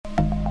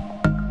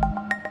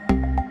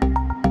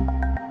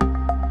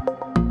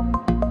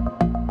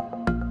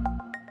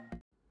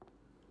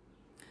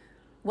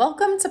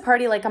Welcome to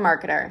Party Like a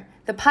Marketer,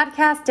 the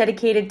podcast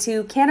dedicated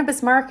to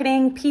cannabis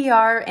marketing,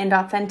 PR, and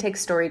authentic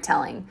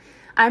storytelling.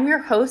 I'm your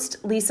host,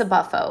 Lisa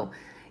Buffo.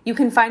 You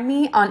can find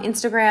me on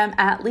Instagram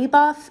at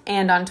LeeBuff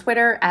and on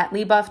Twitter at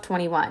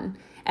LeeBuff21.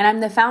 And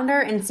I'm the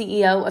founder and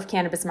CEO of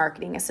Cannabis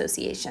Marketing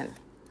Association.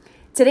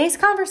 Today's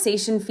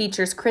conversation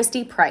features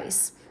Christy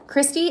Price.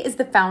 Christy is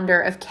the founder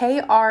of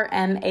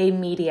KRMA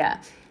Media,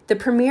 the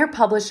premier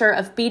publisher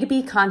of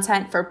B2B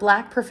content for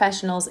Black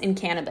professionals in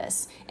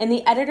cannabis, and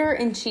the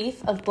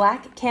editor-in-chief of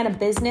Black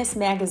Cannabusiness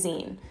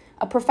Magazine,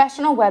 a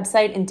professional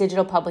website and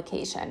digital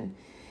publication.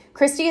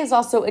 Christy is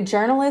also a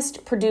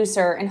journalist,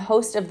 producer, and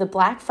host of the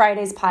Black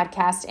Fridays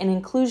podcast and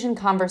Inclusion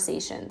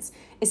Conversations,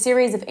 a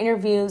series of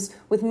interviews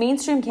with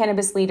mainstream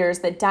cannabis leaders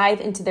that dive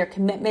into their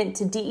commitment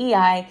to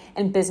DEI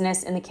and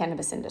business in the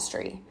cannabis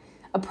industry.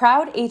 A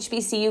proud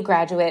HBCU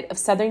graduate of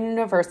Southern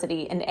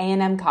University and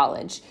A&M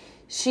College,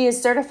 she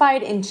is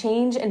certified in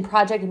change and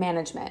project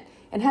management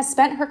and has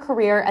spent her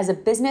career as a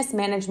business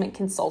management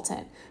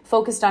consultant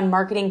focused on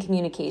marketing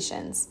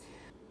communications.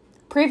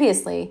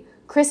 Previously,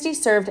 Christy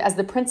served as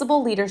the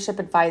principal leadership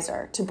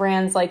advisor to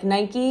brands like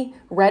Nike,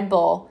 Red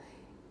Bull,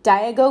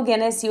 Diageo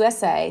Guinness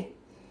USA,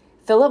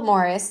 Philip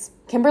Morris,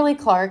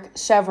 Kimberly-Clark,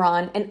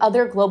 Chevron, and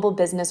other global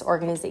business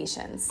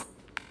organizations.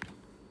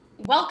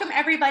 Welcome,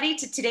 everybody,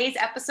 to today's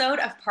episode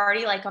of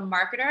Party Like a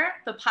Marketer,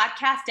 the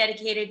podcast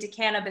dedicated to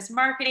cannabis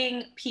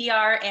marketing,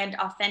 PR, and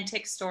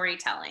authentic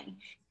storytelling.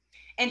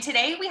 And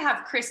today we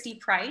have Christy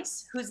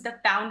Price, who's the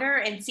founder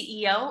and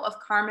CEO of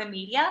KRMA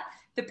Media,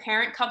 the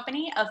parent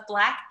company of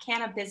Black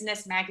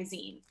Cannabusiness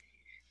Magazine.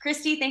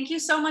 Christy, thank you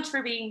so much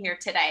for being here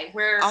today.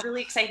 We're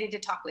really excited to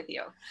talk with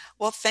you.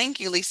 Well, thank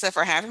you, Lisa,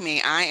 for having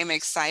me. I am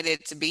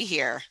excited to be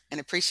here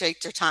and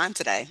appreciate your time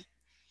today.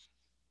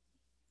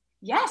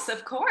 Yes,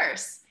 of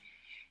course.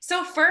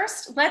 So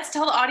first, let's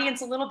tell the audience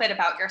a little bit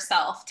about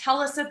yourself. Tell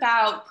us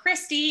about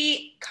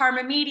Christy,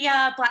 KRMA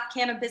Media, Black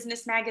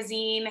Cannabusiness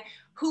Magazine.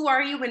 Who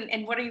are you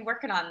and what are you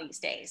working on these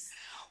days?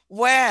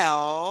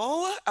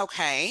 Well,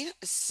 okay.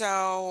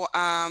 So,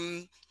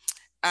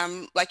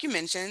 like you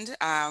mentioned,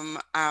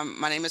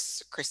 my name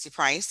is Christy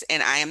Price,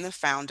 and I am the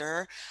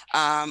founder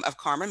of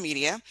KRMA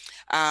Media.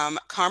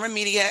 KRMA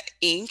Media,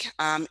 Inc.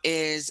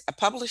 Is a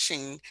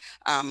publishing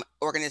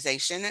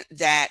organization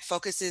that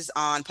focuses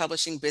on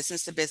publishing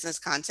business-to-business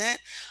content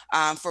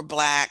for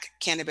Black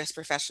cannabis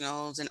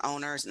professionals and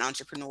owners and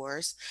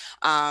entrepreneurs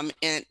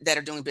that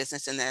are doing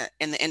business in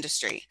the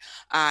industry.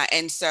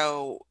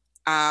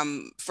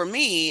 For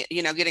me,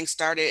 getting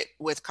started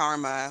with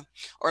KRMA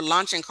or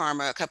launching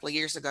KRMA a couple of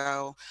years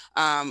ago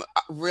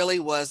really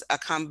was a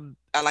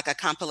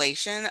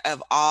compilation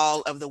of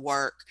all of the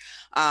work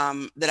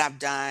that I've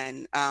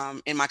done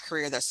in my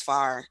career thus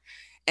far.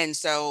 And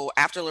so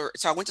I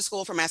went to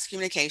school for mass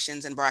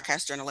communications and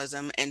broadcast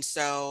journalism. And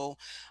so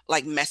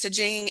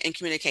messaging and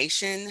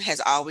communication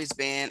has always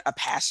been a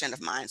passion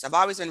of mine. So I've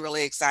always been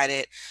really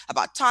excited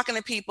about talking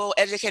to people,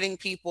 educating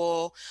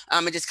people,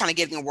 and just kind of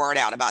getting the word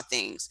out about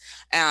things.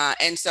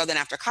 And so then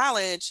after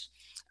college,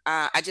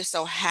 I just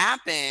so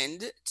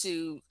happened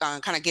to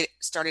kind of get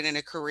started in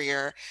a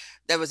career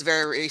that was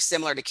very, very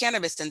similar to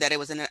cannabis in that it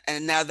was in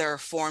another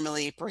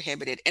formerly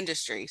prohibited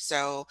industry.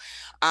 So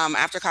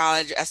after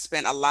college, I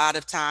spent a lot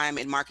of time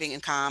in marketing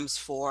and comms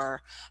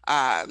for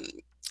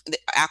the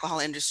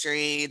alcohol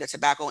industry, the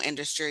tobacco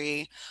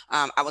industry.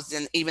 I was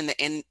in even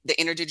the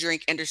energy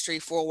drink industry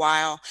for a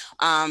while.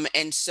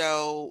 And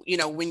so,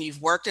 when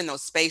you've worked in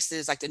those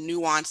spaces, like the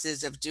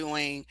nuances of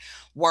doing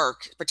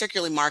work,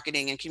 particularly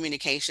marketing and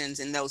communications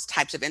in those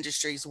types of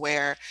industries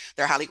where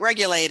they're highly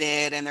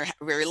regulated and they're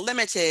very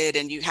limited,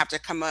 and you have to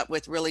come up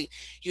with really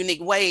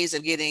unique ways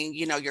of getting,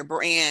 your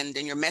brand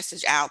and your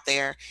message out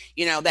there,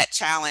 that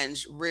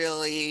challenge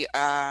really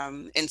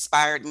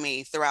inspired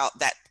me throughout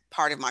that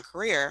part of my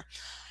career.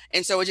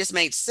 And so it just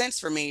made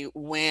sense for me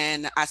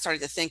when I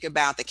started to think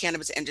about the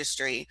cannabis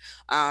industry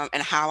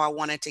and how I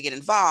wanted to get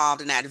involved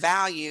and add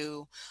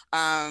value,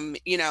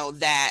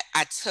 that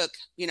I took,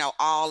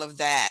 all of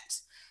that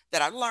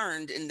I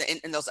learned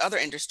in those other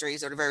industries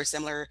that are very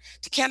similar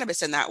to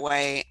cannabis in that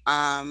way,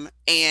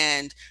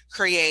 and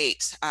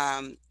create,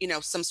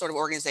 some sort of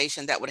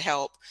organization that would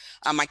help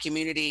my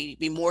community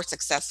be more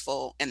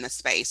successful in the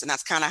space. And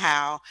that's kind of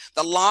how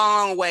the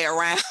long way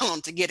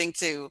around to getting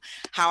to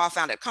how I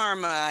founded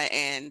KRMA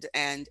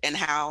and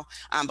how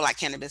Black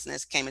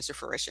Cannabusiness came into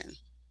fruition.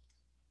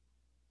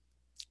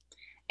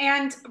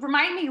 And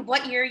remind me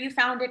what year you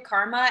founded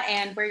KRMA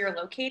and where you're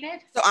located?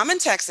 So I'm in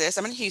Texas.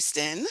 I'm in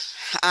Houston.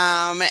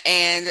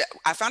 And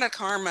I founded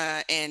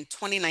KRMA in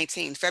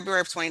 2019, February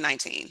of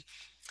 2019.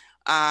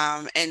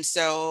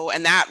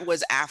 And that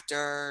was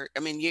after,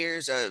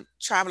 years of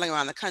traveling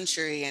around the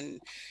country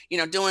and,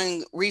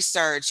 doing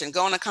research and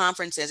going to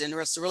conferences and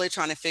really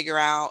trying to figure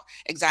out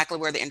exactly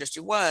where the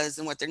industry was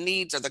and what their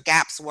needs or the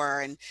gaps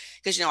were. And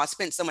because, I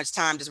spent so much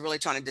time just really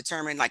trying to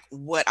determine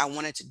what I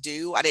wanted to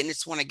do. I didn't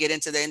just want to get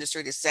into the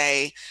industry to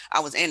say I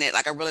was in it.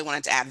 I really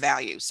wanted to add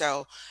value.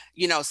 So,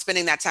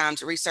 spending that time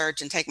to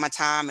research and take my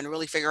time and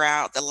really figure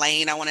out the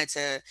lane I wanted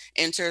to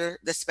enter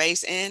the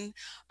space in,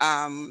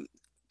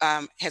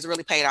 has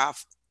really paid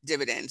off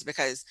dividends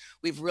because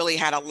we've really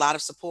had a lot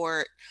of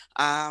support.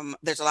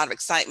 There's a lot of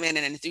excitement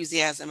and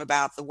enthusiasm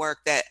about the work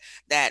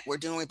that we're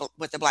doing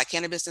with the Black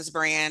Cannabis Business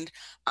brand,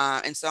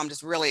 and so I'm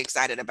just really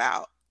excited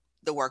about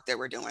the work that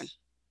we're doing.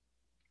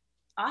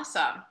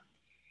 Awesome.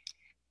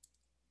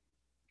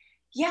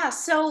 Yeah,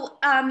 so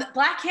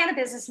Black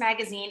Cannabis Business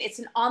Magazine, it's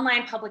an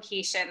online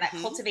publication that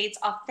cultivates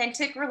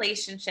authentic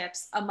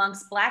relationships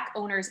amongst Black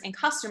owners and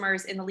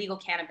customers in the legal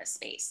cannabis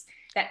space,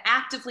 that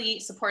actively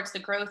supports the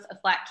growth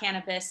of Black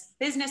cannabis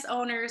business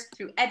owners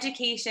through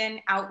education,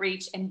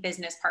 outreach, and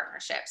business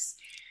partnerships.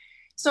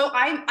 So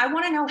I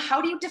want to know, how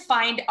do you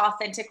define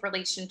authentic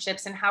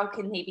relationships and how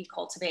can they be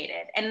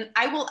cultivated? And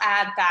I will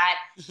add that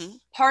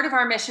part of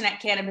our mission at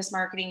Cannabis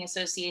Marketing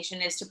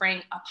Association is to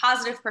bring a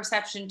positive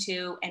perception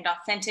to and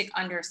authentic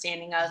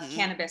understanding of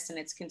cannabis and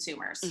its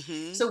consumers.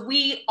 So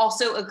we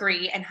also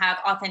agree and have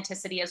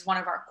authenticity as one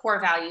of our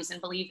core values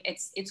and believe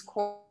it's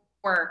core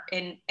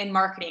in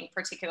marketing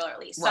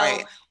particularly. So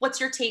what's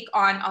your take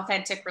on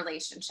authentic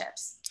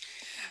relationships?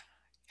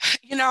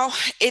 You know,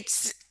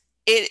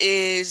 it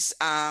is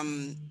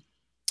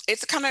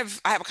it's kind of,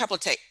 I have a couple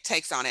of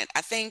takes on it.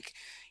 I think,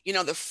 you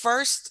know, the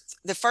first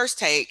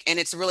take, and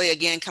it's really,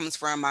 again, comes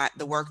from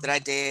the work that I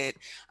did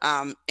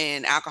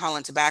in alcohol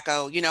and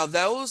tobacco. You know,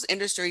 those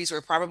industries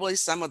were probably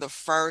some of the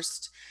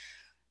first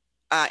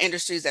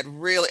industries that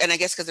really, and I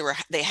guess because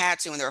they had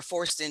to and they were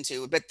forced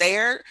into, but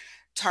their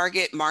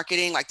target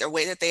marketing, like their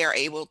way that they are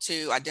able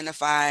to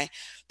identify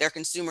their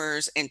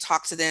consumers and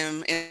talk to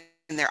them in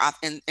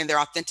their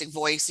authentic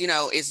voice, you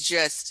know, is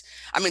just,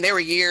 I mean, they were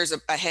years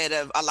ahead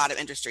of a lot of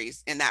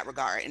industries in that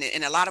regard. And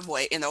in a lot of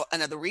ways, and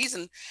the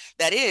reason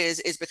that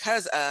is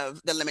because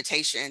of the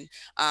limitation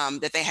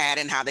that they had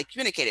and how they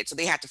communicated. So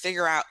they had to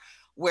figure out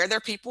where their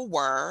people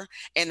were,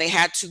 and they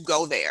had to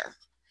go there,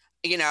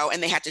 you know,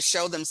 and they had to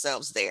show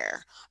themselves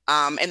there,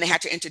 and they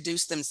had to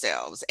introduce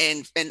themselves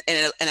and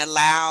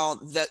allow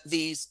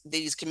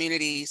these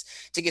communities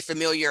to get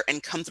familiar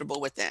and comfortable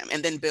with them,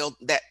 and then build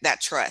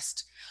that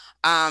trust.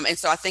 And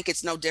so I think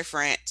it's no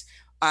different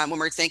when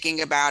we're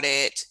thinking about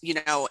it, you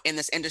know, in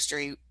this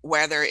industry,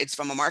 whether it's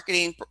from a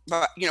marketing,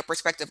 you know,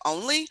 perspective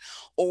only,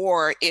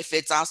 or if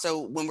it's also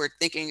when we're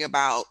thinking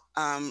about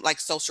like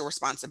social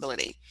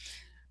responsibility.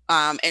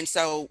 And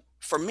so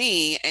for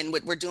me, and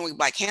what we're doing with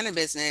Black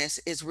Cannabis Business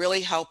is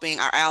really helping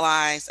our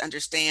allies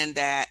understand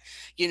that,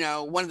 you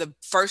know, one of the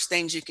first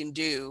things you can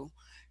do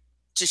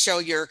to show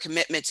your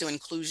commitment to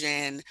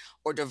inclusion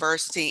or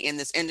diversity in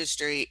this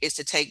industry is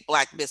to take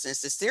Black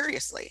businesses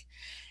seriously.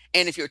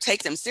 And if you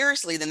take them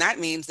seriously, then that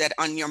means that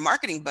on your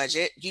marketing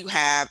budget, you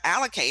have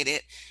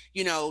allocated,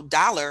 you know,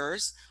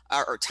 dollars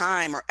or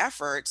time or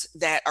efforts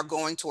that are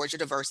going towards your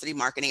diversity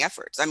marketing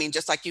efforts. I mean,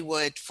 just like you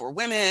would for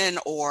women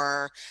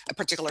or a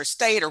particular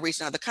state or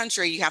region of the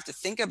country, you have to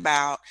think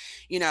about,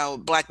 you know,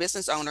 Black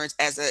business owners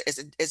as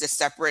a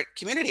separate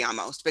community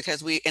almost,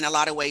 because we, in a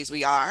lot of ways,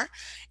 we are,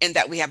 in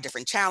that we have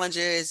different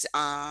challenges,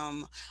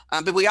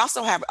 but we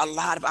also have a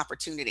lot of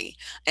opportunity.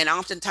 And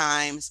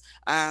oftentimes,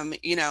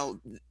 you know,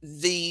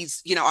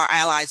 you know, our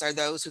allies are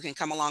those who can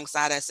come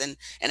alongside us and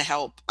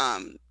help,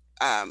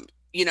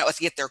 you know, us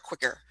get there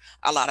quicker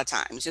a lot of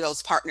times, you know,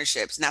 those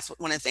partnerships. And that's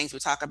one of the things we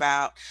talk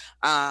about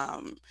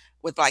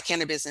with Black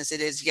Cannabis Business. It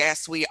is,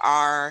 yes, we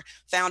are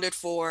founded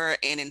for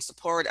and in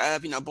support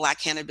of, you know, Black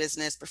cannabis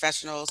business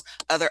professionals,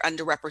 other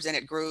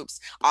underrepresented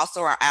groups,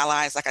 also our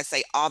allies, like I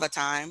say all the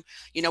time.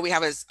 You know, we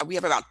have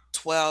about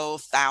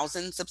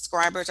 12,000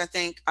 subscribers, I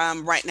think,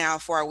 right now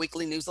for our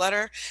weekly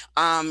newsletter.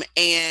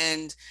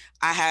 And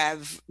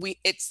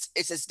it's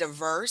as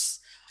diverse,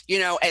 you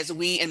know, as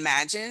we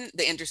imagine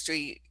the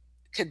industry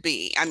could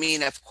be. I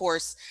mean, of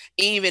course,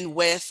 even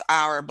with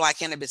our Black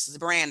Cannabis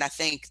brand, I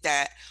think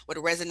that what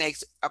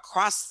resonates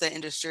across the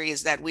industry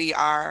is that we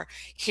are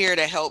here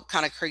to help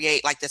kind of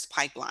create like this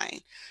pipeline,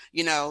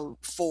 you know,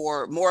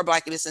 for more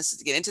Black businesses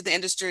to get into the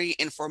industry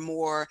and for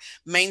more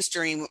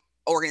mainstream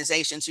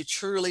organizations who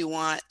truly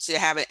want to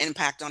have an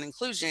impact on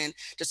inclusion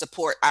to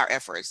support our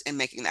efforts in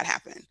making that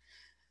happen.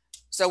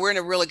 So we're in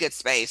a really good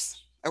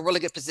space, a really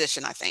good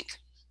position, I think.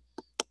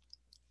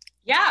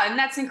 Yeah, and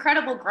that's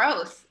incredible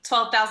growth.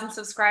 12,000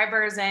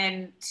 subscribers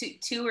in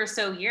two or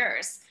so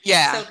years.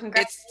 Yeah. So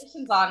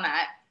congratulations on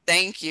that.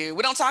 Thank you.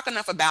 We don't talk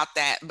enough about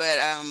that, but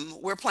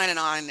we're planning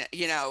on,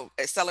 you know,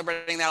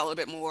 celebrating that a little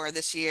bit more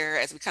this year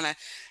as we kind of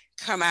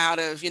come out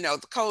of, you know,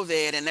 the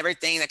COVID and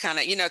everything that kind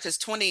of, you know, because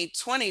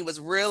 2020 was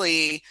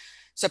really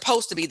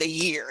supposed to be the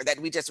year that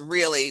we just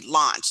really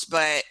launched,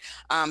 but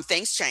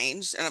things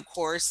changed. And of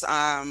course,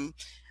 I'm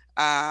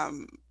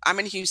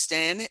in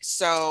Houston,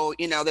 so,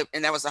 you know,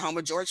 and that was the home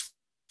of George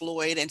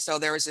Floyd. And so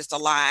there was just a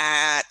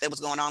lot that was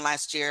going on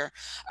last year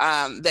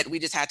that we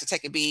just had to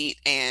take a beat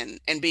and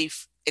be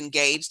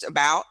engaged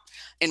about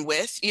and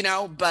with, you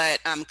know, but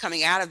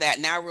coming out of that,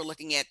 now we're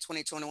looking at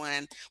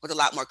 2021 with a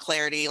lot more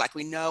clarity. Like,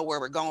 we know where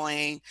we're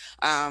going,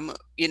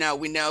 you know,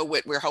 we know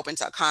what we're hoping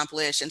to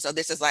accomplish. And so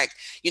this is like,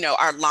 you know,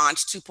 our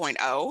launch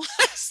 2.0.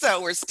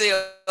 So we're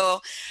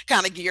still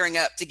kind of gearing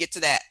up to get to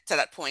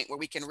that point where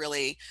we can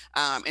really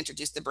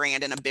introduce the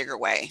brand in a bigger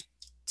way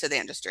to the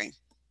industry.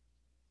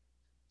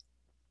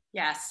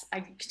 Yes,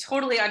 I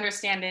totally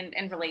understand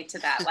and relate to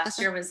that. Last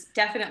year was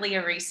definitely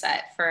a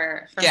reset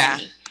for Yeah.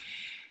 many.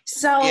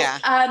 So, Yeah.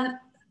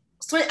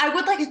 so I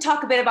would like to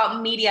talk a bit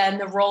about media and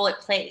the role it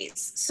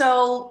plays.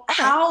 So,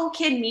 Okay. how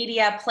can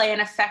media play an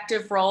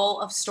effective role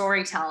of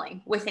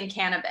storytelling within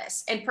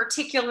cannabis, and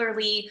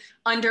particularly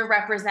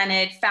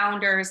underrepresented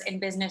founders and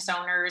business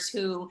owners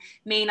who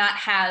may not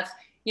have,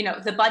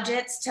 the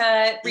budgets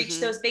to reach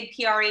Mm-hmm. those big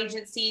PR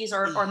agencies,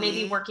 or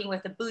maybe Mm-hmm. working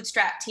with a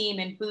bootstrap team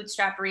and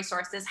bootstrap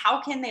resources?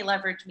 How can they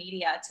leverage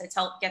media to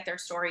get their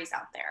stories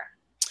out there?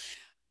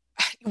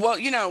 Well,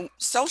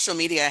 social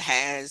media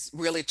has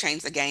really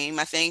changed the game,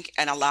 I think,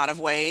 in a lot of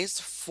ways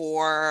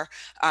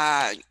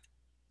uh,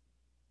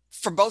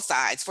 for both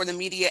sides, for the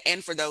media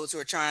and for those who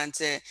are trying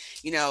to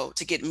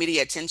get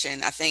media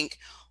attention. I think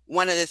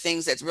one of the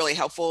things that's really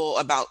helpful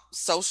about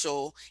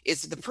social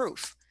is the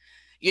proof.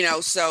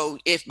 So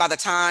if by the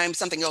time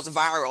something goes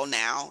viral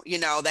now,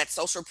 that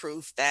social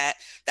proof that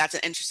that's an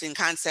interesting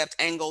concept,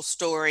 angle,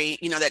 story,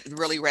 that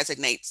really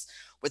resonates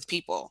with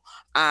people.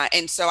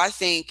 And so I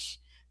think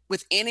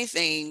with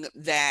anything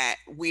that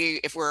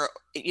if we're,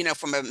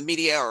 from a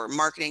media or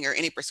marketing or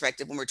any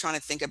perspective, when we're trying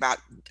to think about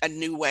a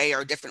new way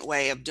or a different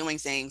way of doing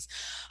things,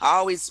 I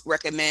always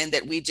recommend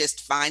that we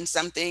just find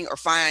something or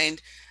find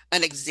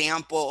an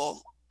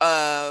example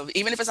of,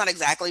 even if it's not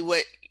exactly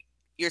what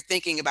you're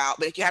thinking about,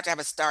 but if you have to have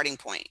a starting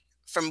point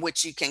from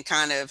which you can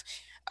kind of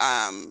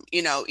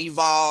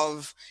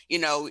evolve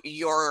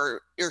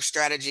your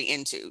strategy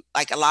into.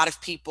 Like a lot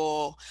of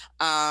people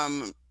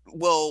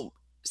will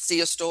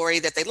see a story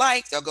that they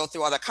like, they'll go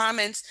through all the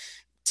comments.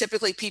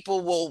 Typically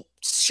people will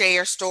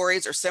share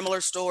stories or similar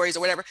stories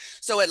or whatever.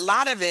 So a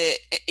lot of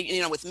it,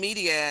 with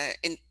media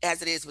and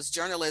as it is with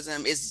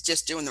journalism, is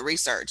just doing the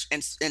research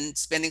and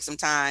spending some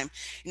time,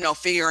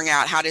 figuring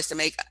out how to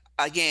make,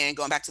 again,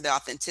 going back to the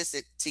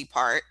authenticity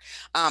part,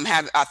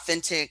 have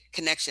authentic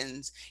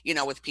connections,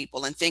 with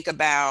people, and think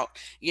about,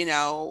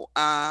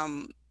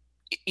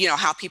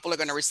 how people are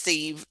going to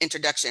receive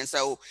introduction.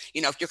 So,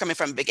 if you're coming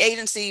from a big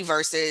agency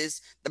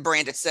versus the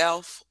brand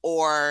itself,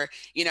 or,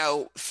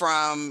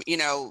 from,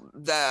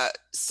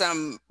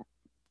 some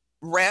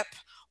rep,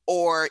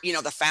 or,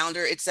 the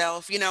founder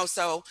itself,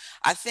 so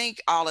I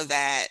think all of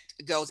that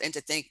goes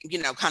into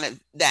kind of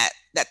that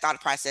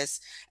thought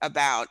process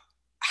about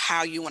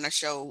how you want to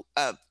show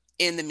up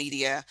in the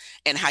media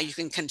and how you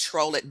can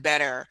control it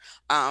better,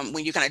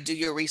 when you kind of do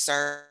your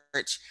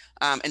research,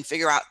 and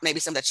figure out maybe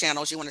some of the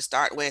channels you want to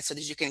start with, so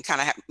that you can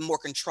kind of have more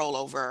control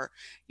over,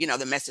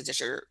 the message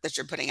that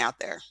you're putting out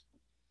there.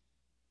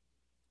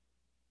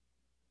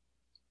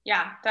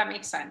 Yeah, that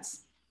makes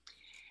sense.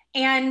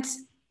 And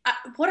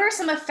what are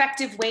some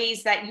effective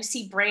ways that you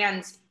see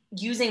brands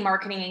using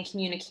marketing and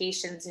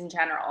communications in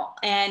general?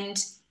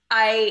 And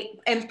I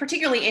am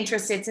particularly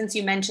interested, since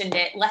you mentioned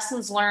it,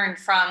 lessons learned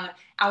from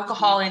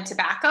alcohol Mm-hmm. and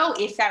tobacco,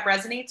 if that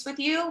resonates with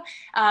you.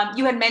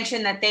 You had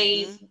mentioned that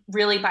they Mm-hmm.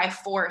 really by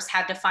force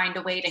had to find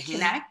a way to Mm-hmm.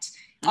 connect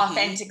Mm-hmm.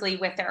 authentically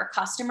with their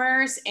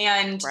customers.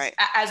 And Right.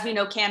 as we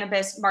know,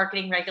 cannabis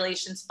marketing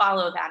regulations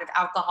follow that of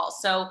alcohol.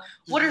 So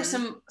what are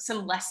Mm-hmm.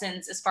 some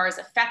lessons as far as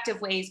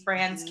effective ways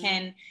brands Mm-hmm.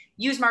 can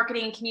use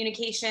marketing and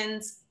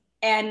communications,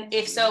 and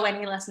if Mm-hmm. so,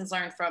 any lessons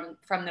learned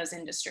from those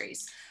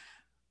industries?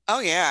 Oh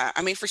yeah,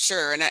 I mean for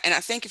sure, and I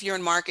think if you're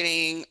in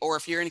marketing or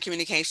if you're in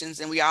communications,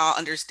 and we all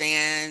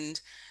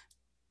understand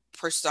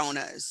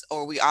personas,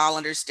 or we all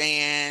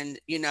understand,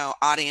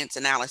 audience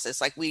analysis.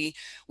 Like we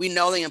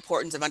know the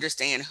importance of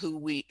understanding who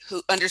we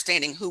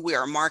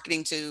are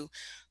marketing to,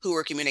 who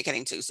we're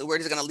communicating to. So we're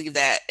just going to leave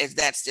that as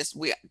that's just,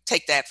 we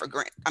take that for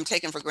granted. I'm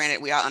taking for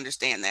granted we all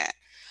understand that.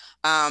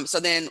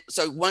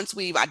 So once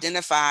we've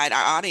identified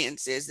our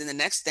audiences, then the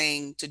next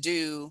thing to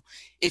do,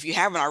 if you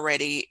haven't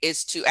already,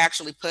 is to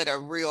actually put a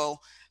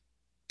real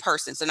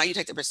person. So now you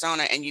take the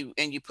persona and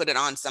you put it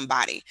on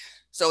somebody.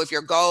 So if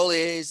your goal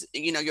is,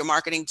 you're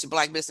marketing to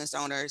Black business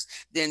owners,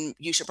 then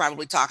you should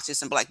probably talk to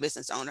some Black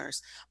business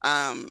owners.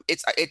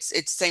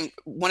 It's same.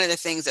 One of the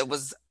things that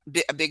was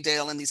a big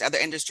deal in these other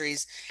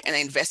industries, and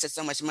they invested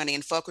so much money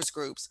in focus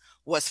groups,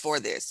 was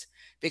for this,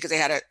 because they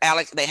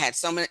had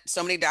so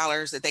many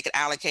dollars that they could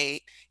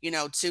allocate,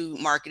 to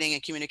marketing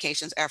and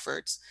communications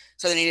efforts.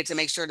 So they needed to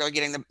make sure they're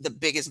getting the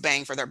biggest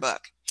bang for their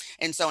buck.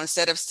 And so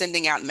instead of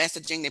sending out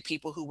messaging to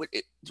people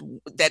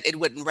that it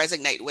wouldn't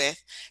resonate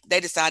with, they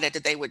decided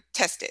that they would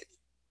test it.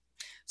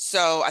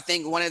 So I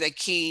think one of the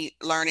key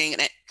learnings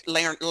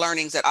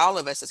that all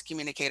of us as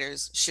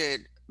communicators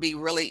should be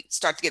really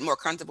start to get more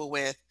comfortable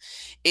with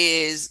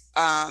is,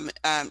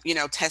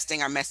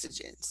 testing our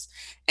messages.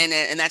 And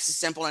that's as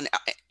simple. And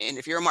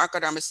if you're a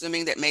marketer, I'm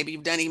assuming that maybe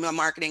you've done email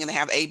marketing and they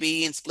have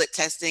AB and split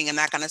testing and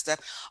that kind of stuff.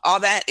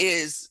 All that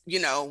is,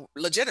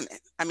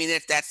 legitimate. I mean,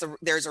 if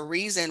there's a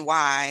reason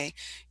why,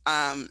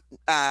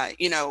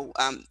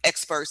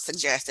 experts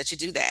suggest that you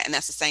do that. And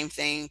that's the same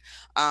thing,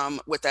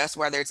 with us,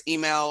 whether it's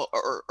email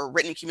or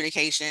written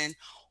communication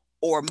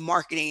or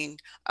marketing,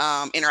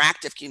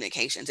 interactive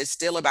communications. It's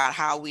still about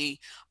how we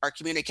are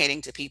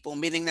communicating to people,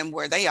 meeting them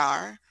where they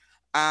are,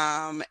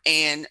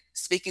 and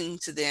speaking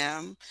to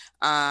them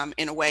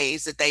in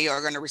ways that they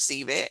are going to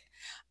receive it.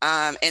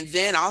 And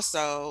then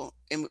also,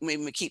 and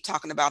when we keep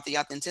talking about the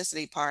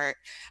authenticity part,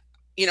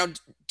 you know,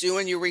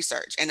 doing your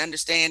research and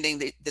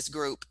understanding this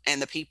group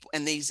and the people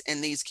in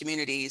these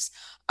communities,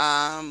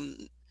 um,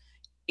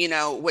 you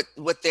know,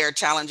 what their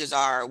challenges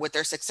are, what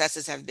their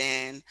successes have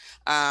been,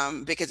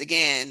 because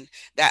again,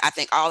 that I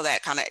think all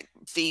that kind of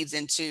feeds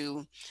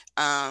into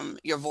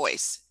your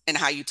voice and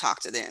how you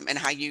talk to them and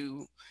how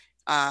you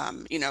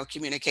you know,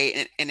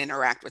 communicate and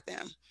interact with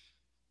them.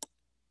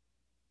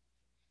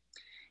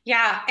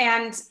 Yeah,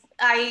 and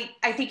I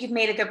think you've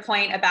made a good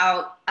point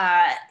about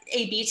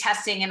A/B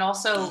testing and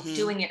also Hmm.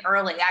 doing it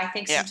early. I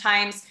think Yeah.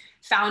 sometimes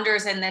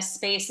founders in this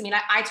space. I mean,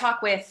 I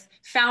talk with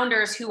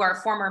founders who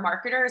are former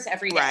marketers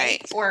every day,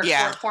 Right. or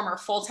Yeah. former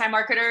full-time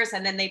marketers,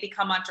 and then they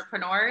become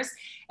entrepreneurs.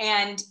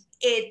 And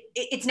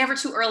it's never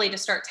too early to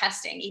start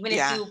testing. Even if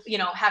Yeah. you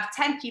know have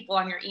 10 people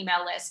on your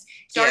email list,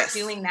 start Yes.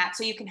 doing that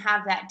so you can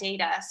have that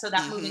data, so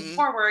that moving Hmm.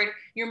 forward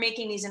you're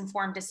making these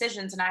informed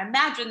decisions. And I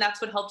imagine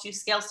that's what helped you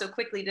scale so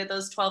quickly to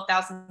those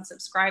 12,000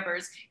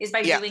 subscribers, is by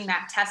Yeah. doing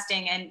that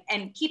testing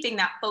and keeping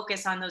that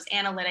focus on those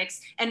analytics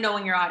and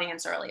knowing your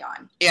audience early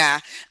on. Yeah.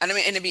 And I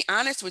mean, and to be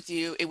honest with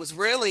you, it was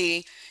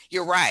really,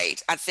 you're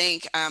right. I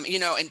think, you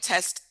know, and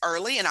test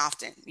early and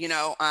often, you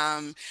know,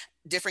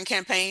 different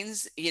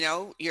campaigns, you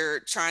know, you're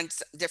trying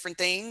different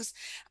things.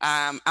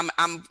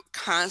 I'm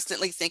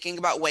constantly thinking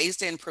about ways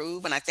to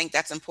improve. And I think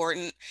that's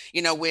important,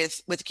 you know,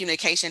 with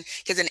communication,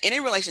 because in any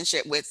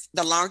relationship, with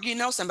the longer you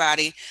know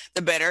somebody,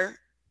 the better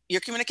your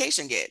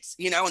communication gets,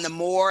 you know, and the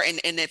more, and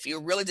if you're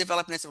really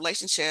developing this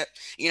relationship,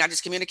 you're not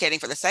just communicating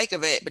for the sake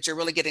of it, but you're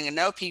really getting to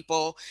know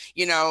people,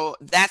 you know.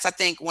 That's, I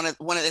think, one of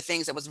the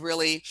things that was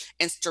really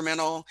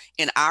instrumental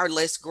in our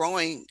list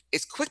growing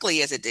as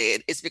quickly as it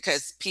did, is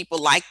because people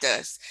liked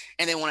us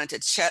and they wanted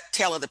to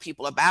tell other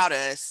people about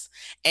us,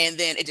 and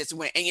then it just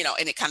went, and you know,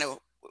 and it kind of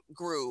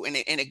grew, and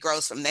it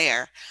grows from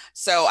there.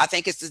 So I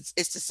think it's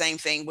the same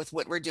thing with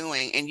what we're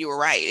doing. And you were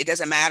right, it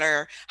doesn't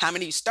matter how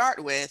many you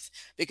start with,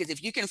 because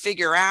if you can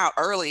figure out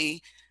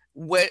early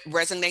what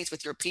resonates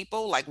with your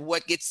people, like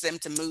what gets them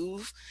to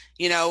move,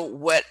 you know,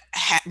 what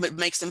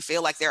makes them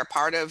feel like they're a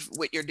part of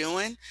what you're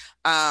doing,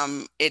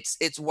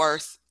 it's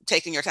worth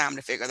taking your time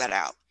to figure that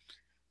out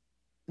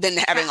than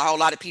Yeah, having a whole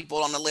lot of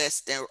people on the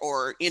list,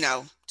 or you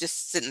know,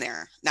 just sitting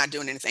there not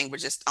doing anything but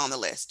just on the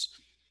list.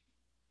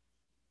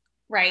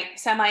 right,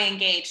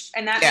 semi-engaged.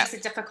 And that Yeah. makes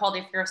it difficult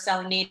if you're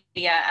selling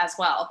media as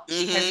well,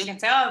 because you Hmm. can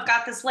say, oh, I've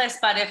got this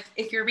list, but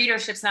if your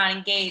readership's not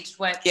engaged,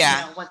 what,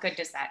 Yeah. what good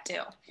does that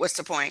do? What's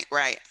the point?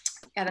 Right.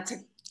 Yeah,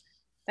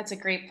 that's a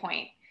great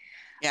point.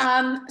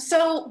 Yeah.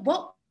 So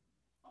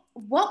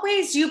what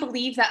ways do you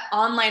believe that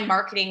online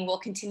marketing will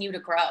continue to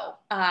grow,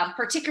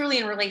 particularly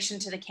in relation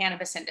to the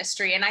cannabis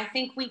industry? And I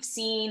think we've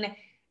seen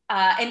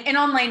in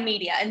online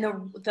media and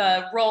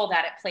the role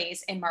that it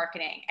plays in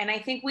marketing. And I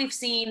think we've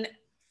seen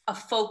a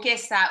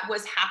focus that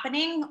was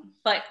happening,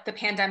 but the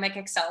pandemic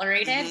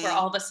accelerated, where Hmm.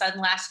 all of a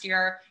sudden last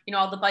year,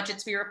 all the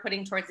budgets we were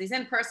putting towards these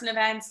in-person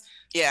events,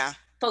 Yeah.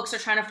 folks are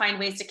trying to find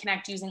ways to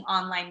connect using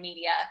online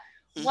media.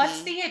 What's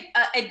Hmm. the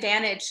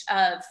advantage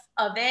of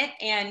it,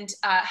 and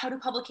how do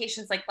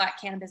publications like Black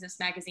Cannabis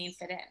Magazine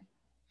fit in?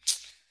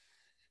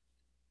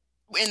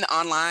 In the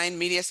online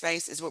media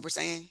space is what we're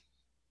saying.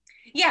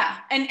 Yeah,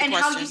 The and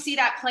how you question. see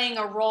that playing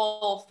a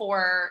role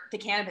for the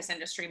cannabis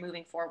industry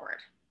moving forward.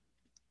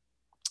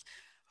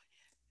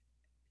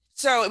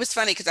 So it was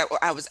funny because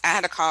I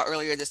had a call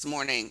earlier this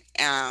morning,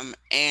 and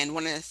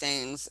one of the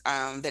things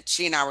that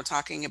she and I were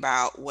talking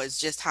about was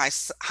just how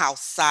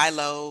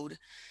siloed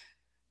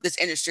this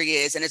industry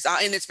is, and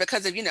it's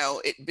because of, you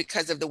know,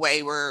 because of the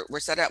way we're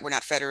set up. We're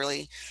not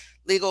federally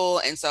legal,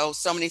 and so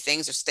many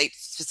things are state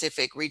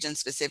specific, region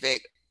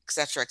specific, et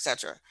cetera, et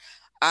cetera.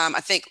 I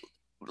think,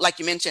 like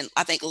you mentioned,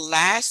 I think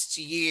last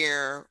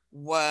year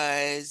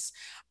was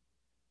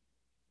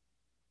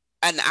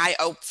an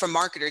for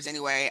marketers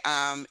anyway.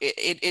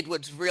 It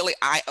was really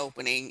eye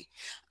opening,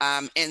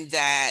 in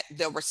that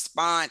the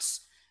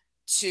response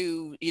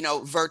to, you know,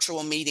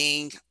 virtual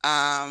meeting,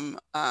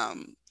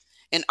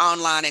 and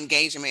online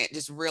engagement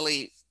just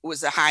really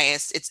was the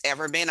highest it's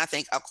ever been, I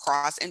think,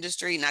 across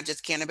industry, not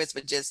just cannabis,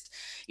 but just,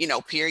 you know,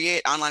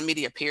 period, online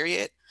media,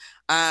 period.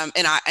 And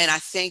I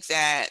think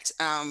that,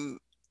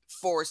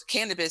 for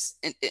cannabis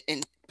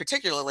in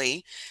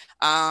particularly,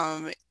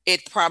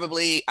 it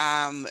probably,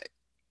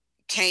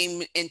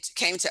 came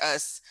to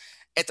us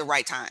at the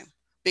right time,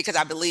 because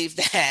I believe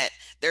that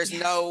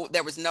Yeah.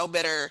 there was no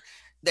better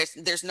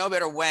there's no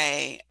better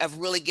way of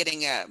really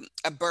getting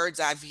a bird's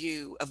eye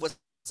view of what's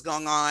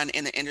going on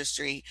in the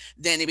industry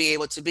than to be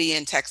able to be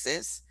in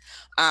Texas,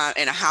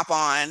 and hop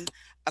on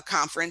a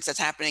conference that's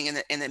happening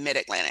in the Mid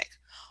Atlantic,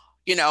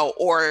 you know,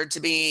 or to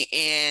be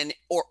in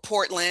or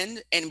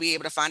Portland and be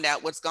able to find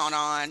out what's going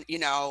on, you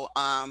know,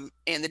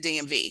 in the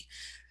DMV,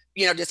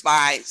 you know, just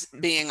by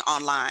being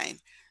online.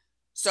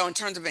 So in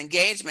terms of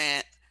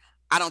engagement,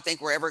 I don't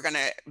think we're ever going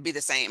to be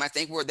the same. I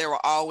think there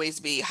will always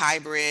be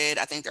hybrid.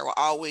 I think there will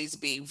always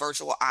be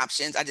virtual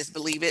options. I just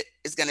believe it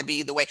is going to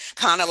be the way,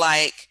 kind of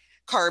like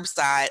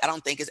curbside. I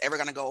don't think is ever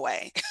going to go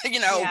away.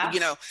 Yeah.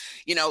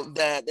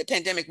 The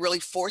pandemic really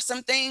forced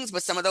some things,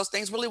 but some of those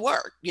things really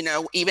work,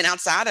 even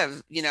outside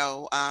of,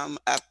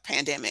 a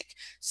pandemic.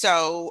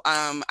 So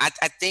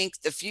I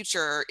think the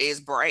future is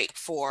bright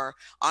for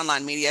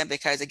online media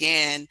because,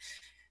 again,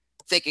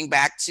 thinking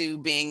back to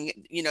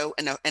being, in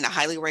a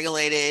highly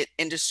regulated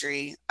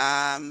industry,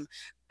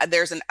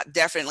 there's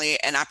definitely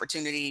an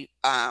opportunity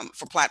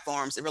for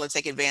platforms to really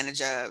take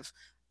advantage of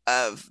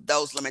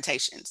those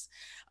limitations,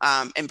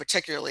 and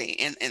particularly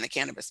in the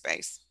cannabis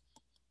space.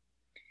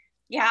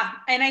 Yeah,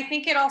 and I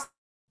think it also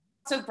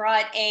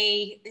brought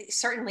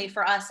certainly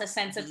for us a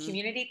sense of Mm-hmm.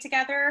 community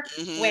together,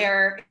 Mm-hmm.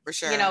 where For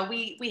sure.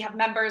 we have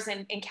members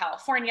in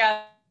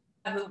California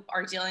who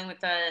are dealing with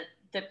the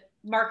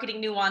marketing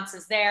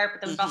nuances there,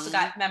 but then we've also Mm-hmm.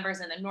 got members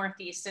in the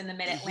Northeast and the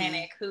Mm-hmm.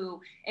 Mid-Atlantic who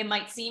it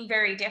might seem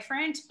very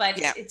different, but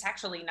Yeah, it's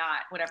actually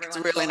not what it's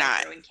everyone's really going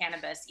not. through in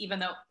cannabis, even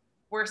though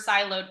we're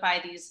siloed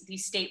by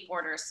these state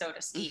borders, so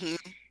to speak.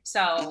 Mm-hmm.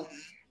 So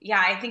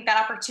yeah, I think that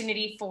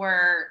opportunity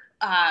for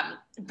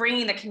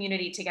bringing the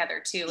community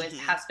together too Mm-hmm.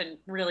 has been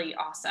really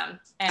awesome,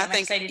 and I I'm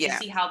think, excited to yeah.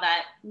 see how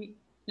that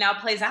now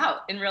plays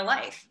out in real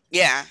life.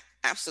 Yeah,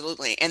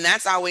 absolutely. And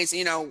that's always,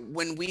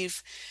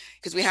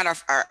 because we had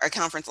our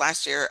conference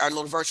last year, our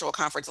little virtual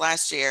conference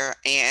last year,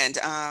 and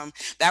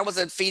that was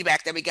a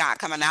feedback that we got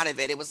coming out of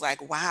it. It was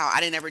like, wow,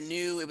 I didn't ever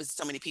knew it was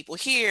so many people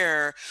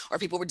here, or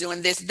people were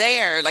doing this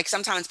there. Like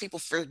sometimes people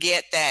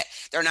forget that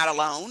they're not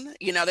alone.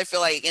 They feel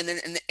like in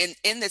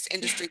this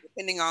industry,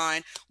 depending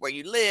on where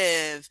you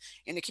live,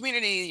 in the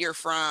community you're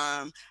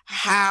from,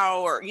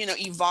 how or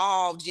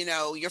evolved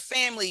your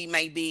family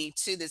may be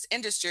to this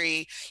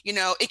industry,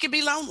 it could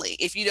be lonely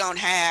if you don't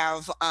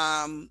have,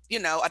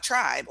 a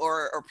tribe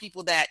or people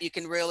that you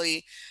can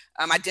really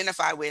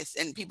identify with,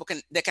 and people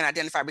that can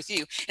identify with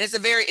you. And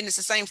it's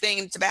the same thing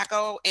in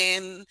tobacco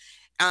and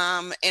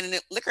in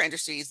the liquor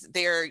industries.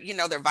 They're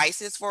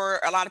vices for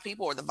a lot of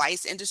people, or the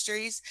vice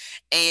industries.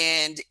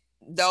 And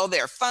though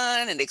they're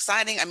fun and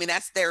exciting, I mean,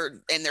 they're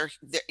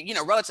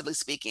relatively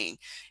speaking,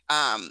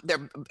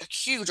 they're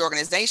huge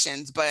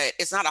organizations, but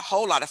it's not a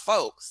whole lot of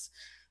folks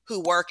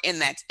who work in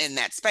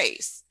that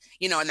space,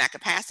 in that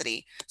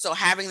capacity. So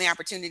having the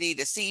opportunity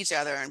to see each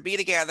other and be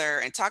together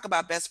and talk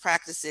about best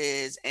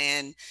practices,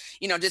 and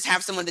just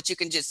have someone that you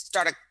can just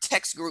start a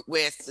text group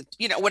with,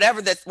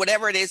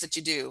 whatever it is that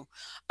you do.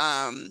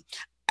 um,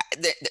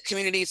 the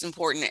community is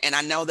important, and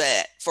I know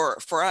that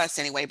for us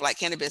anyway, Black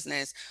Cannabis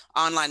Business,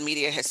 online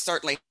media has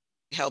certainly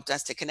helped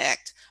us to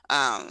connect,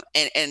 and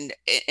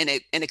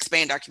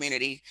expand our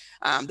community,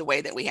 the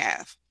way that we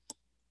have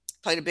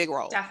played a big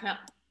role.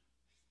 Definitely,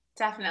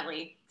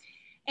 definitely.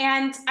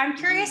 And I'm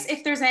curious Mhm.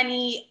 if there's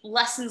any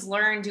lessons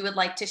learned you would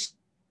like to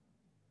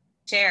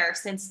share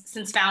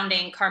since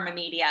founding Karma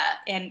Media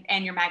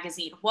and your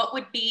magazine. What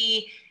would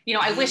be,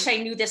 I wish Mhm. I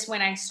knew this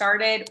when I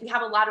started. We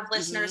have a lot of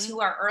listeners Mhm.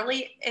 who are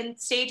early in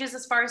stages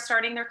as far as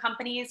starting their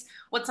companies.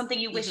 What's something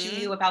you wish you Mhm.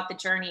 knew about the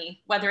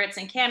journey, whether it's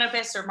in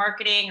cannabis or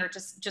marketing or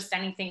just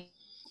anything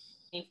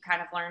you've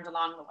kind of learned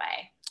along the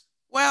way?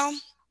 Well,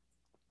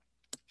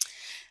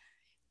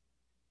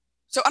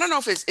 so I don't know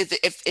if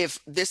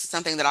this is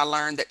something that I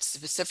learned that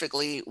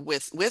specifically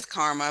with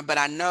Karma, but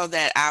I know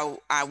that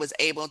I was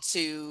able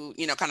to,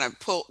 kind of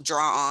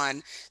draw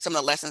on some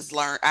of the lessons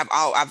learned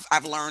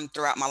I've learned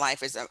throughout my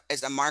life as a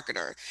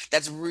marketer.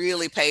 That's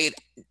really paid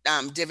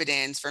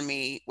dividends for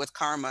me with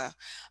Karma.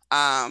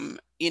 And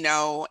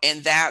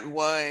that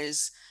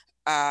was,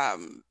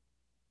 um,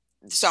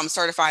 so I'm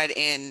certified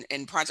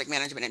in project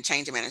management and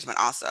change management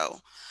also.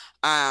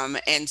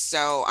 And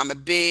so I'm a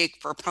big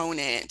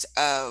proponent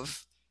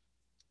of,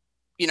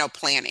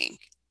 planning,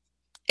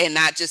 and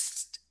not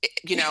just,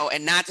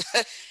 and not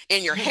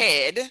in your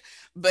head,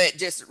 but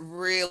just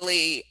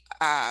really,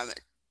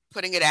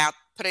 putting it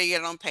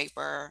on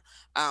paper,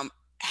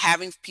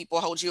 having people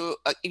hold you,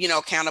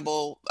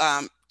 accountable,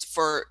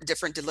 for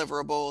different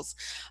deliverables.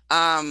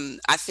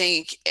 I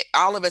think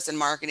all of us in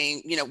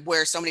marketing,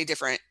 wear so many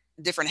different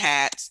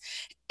hats.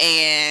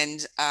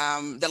 And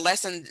the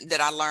lesson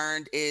that I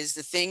learned is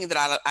the thing that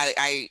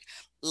I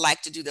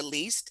like to do the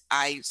least,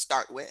 I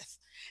start with.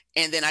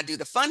 And then I do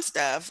the fun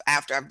stuff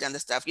after I've done the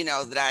stuff,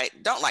 that I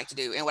don't like to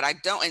do.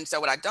 So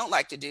what I don't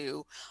like to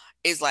do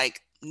is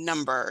like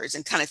numbers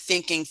and kind of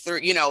thinking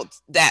through,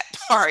 that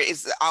part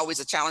is always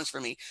a challenge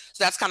for me.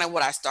 So that's kind of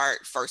what I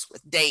start first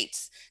with: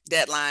 dates,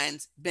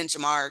 deadlines,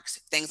 benchmarks,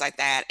 things like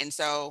that. And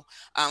so,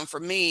 for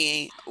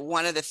me,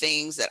 one of the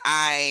things that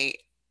I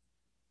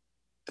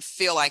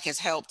feel like has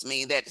helped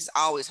me, that has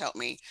always helped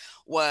me,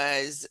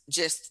 was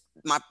just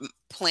my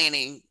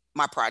planning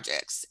my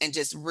projects and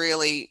just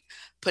really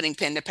putting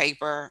pen to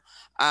paper.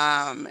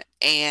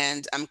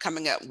 And I'm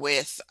coming up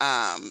with,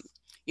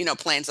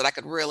 plans that I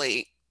could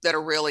really, that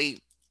are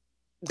really,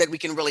 that we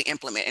can really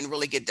implement and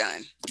really get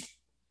done.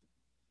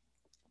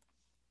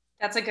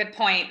 That's a good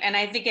point. And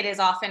I think it is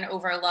often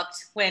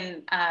overlooked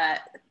when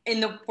in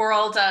the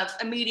world of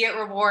immediate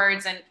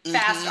rewards and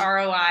fast Mm-hmm.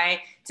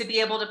 ROI, to be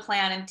able to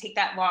plan and take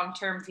that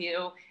long-term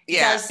view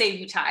Yeah. does save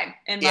you time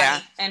and Yeah.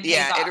 money and pays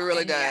Yeah. It off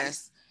really in the end.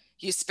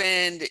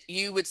 does.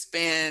 You would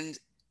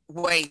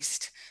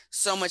waste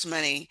so much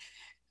money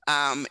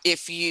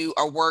if you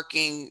are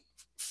working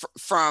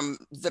from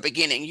the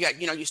beginning.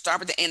 You start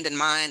with the end in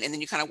mind, and then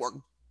you kind of work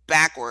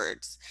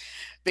backwards.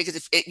 Because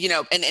if it,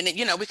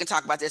 we can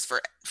talk about this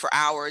for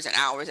hours and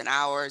hours and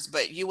hours,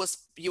 but you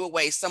will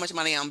waste so much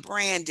money on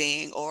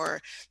branding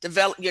or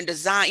develop your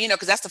design,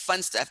 because that's the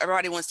fun stuff.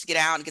 Everybody wants to get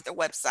out and get their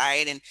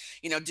website and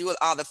do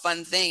all the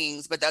fun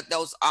things, but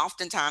those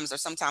oftentimes are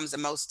sometimes the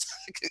most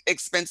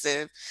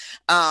expensive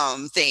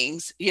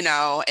things,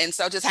 and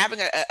so just having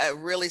a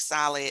really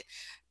solid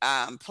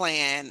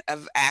plan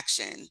of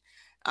action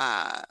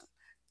uh,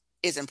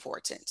 is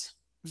important.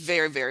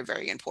 Very, very,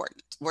 very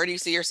important. Where do you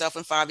see yourself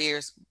in 5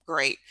 years?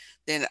 Great.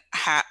 Then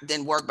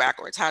work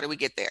backwards. How do we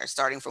get there?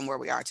 Starting from where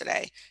we are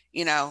today.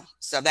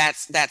 So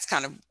that's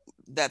kind of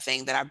the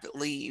thing that I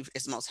believe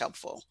is most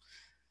helpful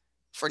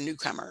for That's,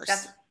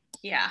 newcomers.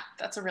 yeah,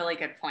 that's a really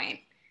good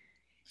point.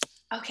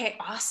 Okay,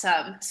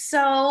 awesome.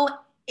 So,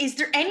 is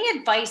there any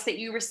advice that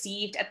you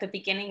received at the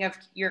beginning of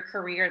your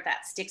career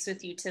that sticks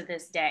with you to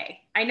this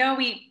day? I know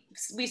we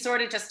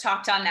sort of just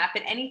talked on that,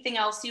 but anything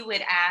else you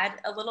would add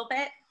a little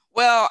bit?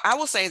 Well, I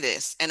will say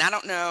this, and I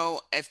don't know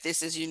if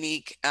this is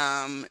unique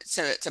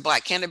to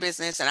Black Cannabis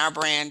Business and our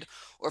brand,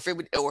 or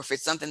if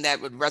it's something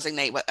that would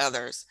resonate with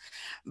others.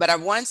 But I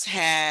once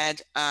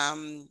had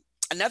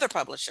another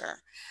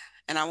publisher,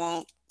 and I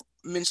won't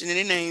mention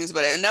any names,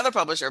 but another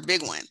publisher, a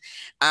big one.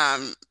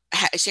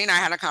 She and I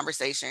had a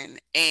conversation,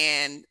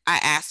 and I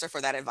asked her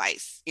for that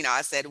advice.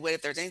 I said, "What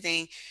if there's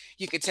anything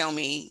you could tell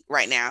me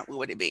right now? What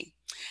would it be?"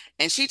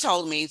 And she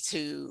told me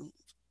to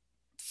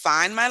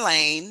find my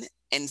lane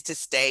and to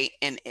stay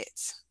in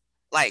it.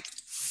 Like,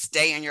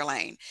 stay in your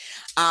lane.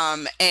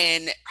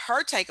 And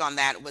her take on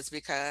that was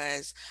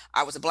because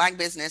I was a Black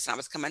business and I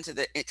was coming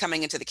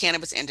into the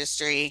cannabis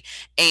industry,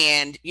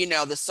 and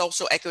the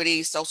social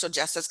equity, social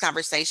justice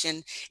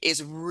conversation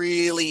is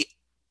really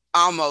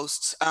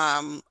almost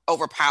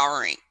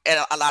overpowering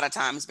at a lot of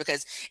times,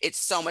 because it's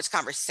so much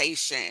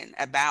conversation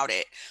about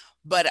it.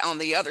 But on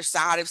the other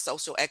side of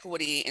social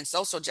equity and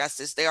social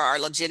justice, there are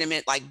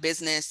legitimate, like,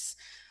 business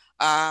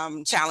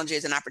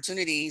challenges and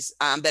opportunities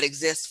that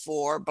exist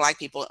for Black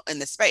people in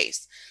the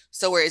space.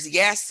 So whereas,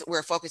 yes,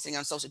 we're focusing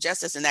on social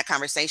justice and that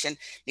conversation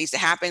needs to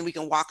happen, we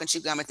can walk and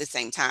chew gum at the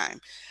same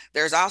time.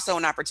 There's also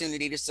an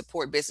opportunity to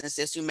support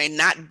businesses who may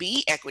not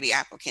be equity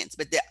applicants,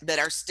 but that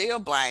are still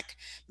Black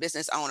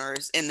business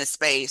owners in the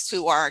space,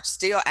 who are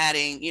still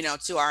adding,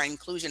 to our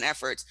inclusion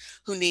efforts,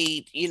 who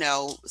need,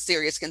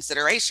 serious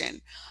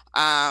consideration.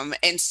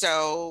 And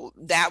so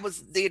that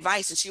was the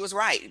advice, and she was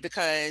right,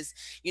 because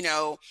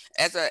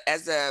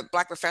as a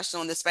Black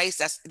professional in the space,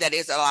 that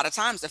is a lot of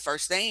times the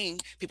first thing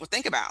people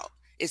think about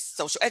is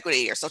social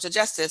equity or social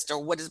justice, or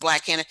what is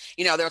Black Canada.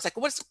 They're like,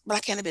 what's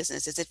Black Canada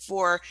Business? Is it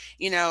for, are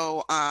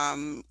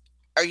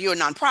you a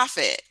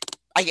nonprofit?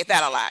 I get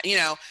that a lot,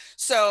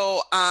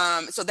 so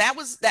that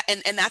was that.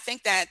 And I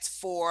think that's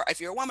for, if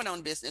you're a woman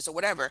owned business or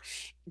whatever.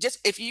 Just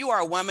if you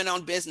are a woman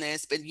owned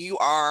business, but you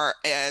are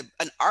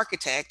an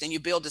architect and you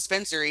build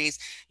dispensaries,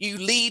 you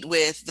lead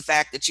with the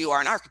fact that you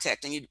are an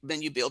architect, and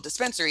then you build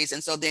dispensaries.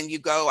 And so then you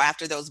go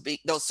after those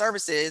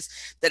services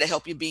that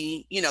help you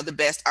be, the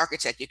best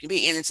architect you can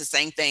be. And it's the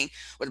same thing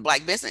with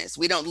Black business.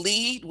 We don't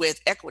lead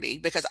with equity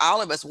because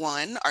all of us,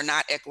 one, are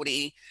not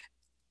equity,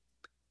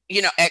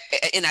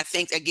 and I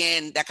think,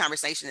 again, that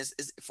conversation is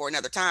for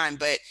another time.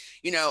 But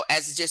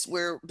as just,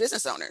 we're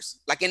business owners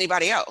like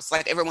anybody else,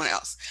 like everyone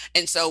else,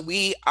 and so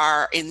we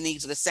are in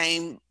need of the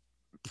same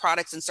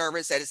products and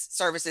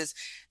services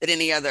that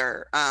any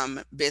other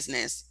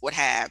business would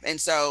have.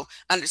 And so,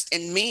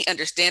 me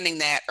understanding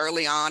that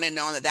early on, and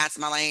knowing that that's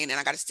my lane, and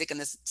I got to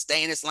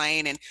stay in this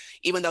lane, and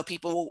even though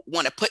people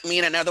want to put me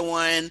in another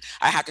one,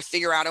 I have to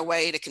figure out a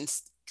way to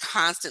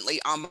constantly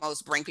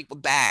almost bring people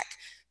back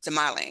to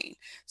my lane.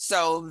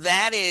 So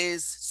that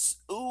is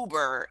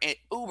uber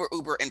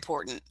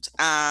important.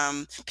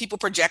 People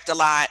project a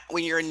lot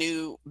when you're a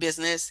new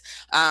business.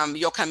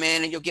 You'll come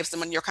in and you'll give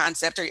someone your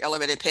concept or your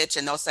elevated pitch,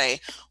 and they'll say,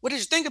 what did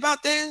you think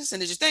about this? And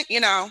did you think,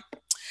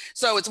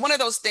 so it's one of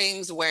those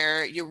things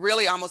where you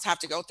really almost have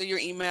to go through your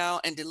email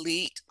and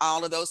delete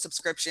all of those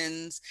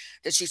subscriptions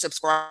that you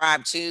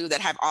subscribe to that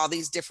have all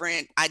these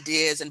different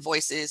ideas and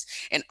voices,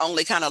 and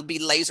only kind of be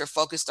laser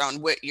focused on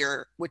what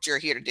you're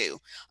here to do.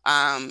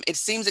 It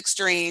seems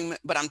extreme,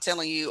 but I'm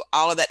telling you,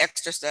 all of that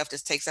extra stuff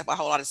just takes up a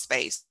whole lot of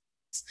space.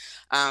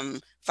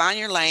 Find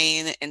your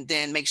lane, and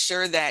then make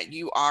sure that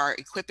you are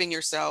equipping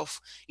yourself,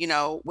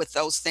 with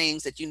those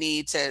things that you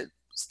need to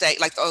stay,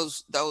 like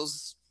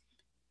those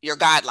your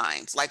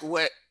guidelines. Like,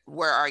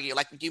 where are you?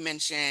 Like you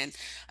mentioned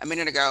a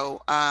minute ago,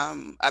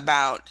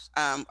 about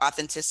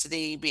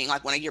authenticity being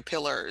like one of your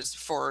pillars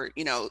for,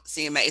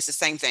 CMA. It's the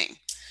same thing.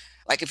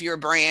 Like, if you're a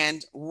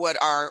brand, what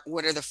are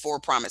the four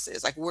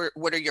promises? Like,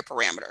 what are your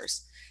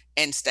parameters?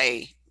 And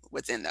stay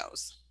within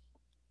those.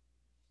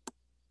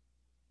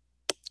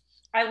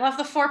 I love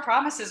the four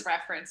promises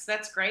reference.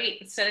 That's great.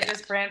 Instead of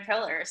just brand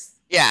pillars.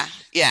 Yeah,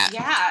 yeah,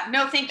 Yeah.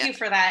 No, thank yeah. you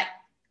for that.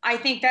 I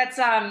think that's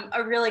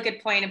a really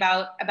good point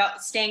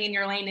about staying in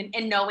your lane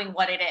and knowing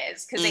what it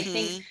is, because I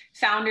think Mm-hmm.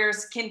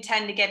 founders can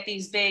tend to get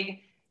these big,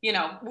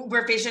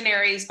 we're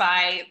visionaries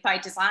by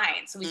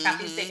design. So we've got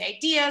these big Mm-hmm.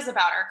 ideas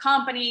about our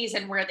companies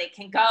and where they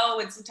can go,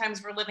 and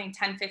sometimes we're living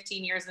 10,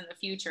 15 years in the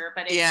future,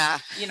 but it's, Yeah.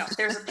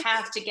 there's a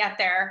path to get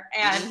there,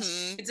 and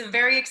Mm-hmm. it's a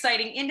very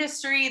exciting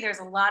industry. There's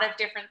a lot of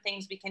different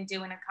things we can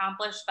do and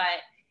accomplish, but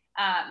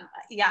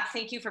yeah,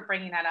 thank you for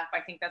bringing that up. I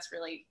think that's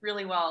really,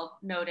 really well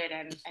noted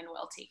and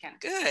well taken.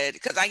 Good,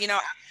 because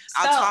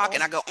I'll talk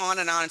and So, I go on,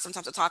 and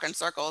sometimes I talk in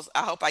circles.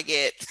 I hope I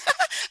get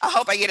I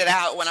hope I get it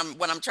out when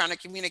I'm trying to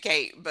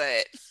communicate.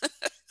 But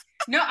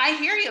no, I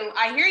hear you.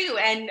 I hear you.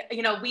 And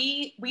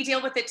we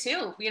deal with it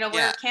too. We're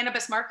yeah,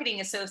 Cannabis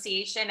Marketing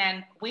Association,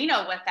 and we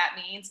know what that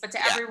means. But to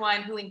yeah,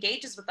 everyone who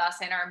engages with us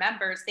and our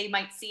members, they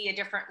might see a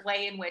different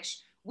way in which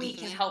we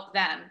can hmm, help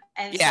them.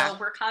 And yeah, so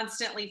we're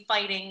constantly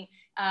fighting,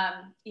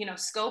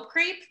 scope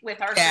creep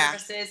with our yeah,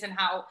 services and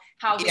how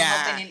we help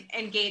yeah, and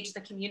engage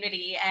the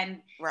community.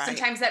 And right,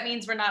 sometimes that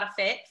means we're not a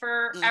fit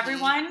for hmm,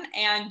 everyone,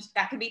 and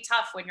that can be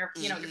tough when you're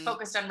hmm,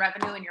 focused on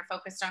revenue and you're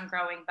focused on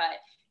growing.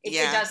 But it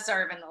yeah. does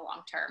serve in the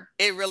long term.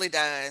 It really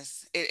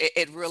does.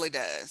 It really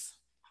does.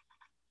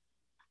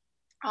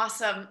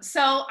 Awesome.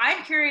 So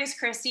I'm curious,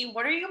 Christy,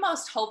 what are you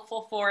most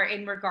hopeful for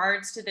in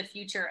regards to the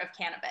future of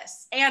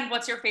cannabis? And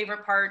what's your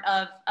favorite part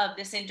of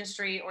this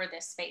industry or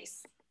this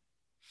space?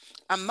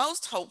 I'm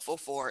most hopeful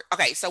for.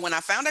 Okay, so when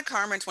I founded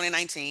Karma in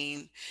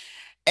 2019,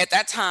 at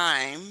that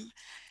time,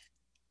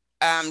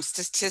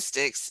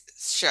 statistics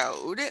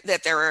showed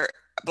that there were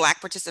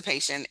Black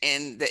participation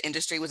in the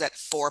industry was at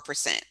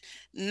 4%.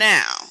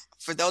 Now,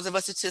 for those of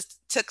us who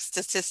took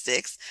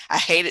statistics, I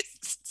hated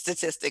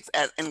statistics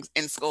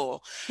in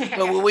school,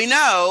 but what we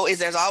know is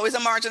there's always a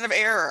margin of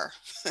error.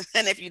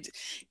 And if you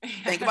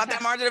think about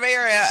that margin of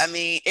error, I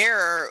mean,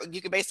 error,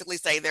 you could basically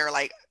say they're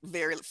like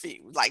very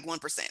few, like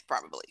 1%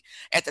 probably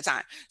at the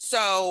time.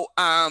 So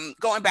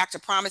going back to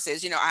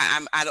promises,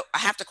 I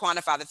have to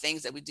quantify the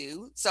things that we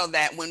do so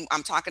that when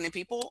I'm talking to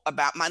people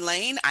about my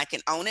lane, I can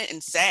own it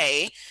and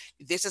say,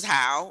 this is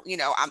how,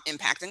 I'm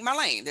impacting my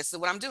lane. This is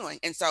what I'm doing.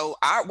 And so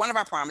one of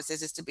our promises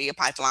is to be a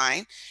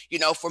pipeline,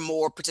 for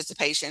more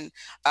participation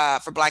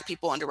for Black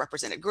people,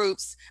 underrepresented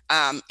groups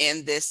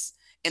in this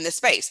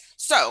space.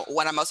 So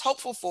what I'm most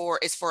hopeful for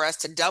is for us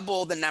to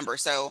double the number.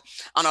 So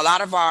on a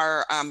lot of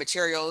our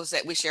materials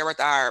that we share with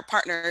our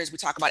partners, we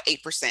talk about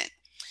 8%.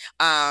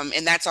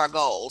 And that's our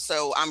goal.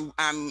 So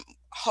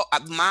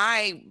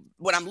my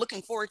what I'm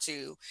looking forward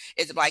to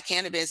is the Black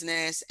Cannabis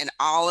business and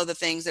all of the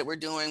things that we're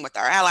doing with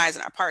our allies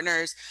and our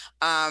partners,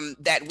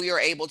 that we are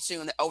able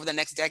to over the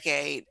next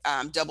decade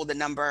double the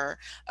number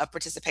of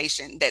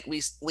participation that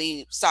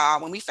we saw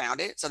when we found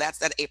it. So that's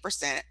that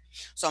 8%.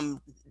 So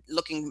I'm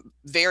looking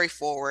very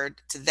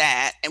forward to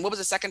that. And what was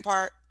the second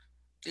part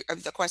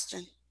of the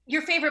question?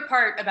 Your favorite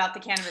part about the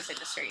cannabis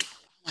industry?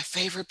 My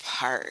favorite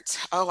part.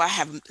 Oh, I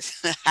have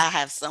I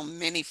have so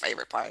many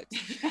favorite parts.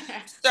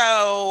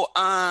 So,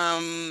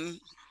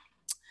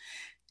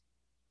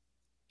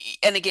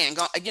 and again,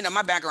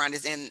 my background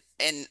is in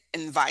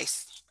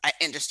vice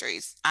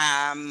industries.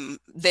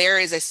 There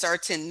is a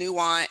certain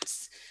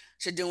nuance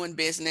to doing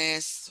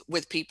business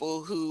with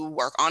people who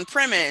work on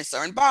premise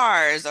or in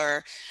bars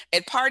or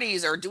at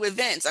parties or do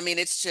events. I mean,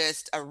 it's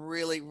just a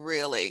really,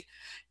 really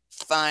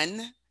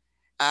fun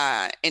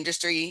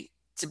industry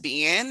to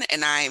be in,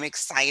 and I'm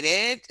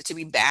excited to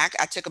be back.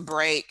 I took a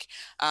break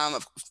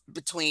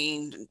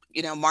between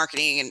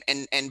marketing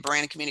and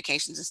brand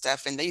communications and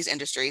stuff in these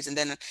industries, and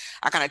then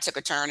I kind of took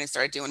a turn and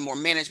started doing more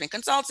management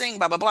consulting,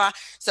 blah blah blah.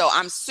 So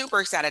I'm super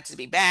excited to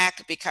be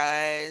back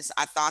because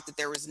I thought that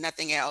there was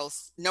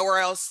nowhere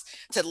else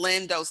to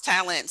lend those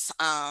talents,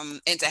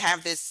 and to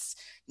have this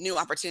new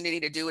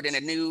opportunity to do it in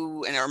a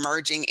new and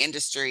emerging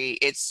industry.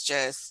 It's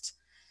just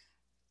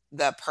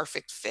the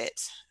perfect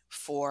fit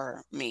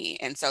for me.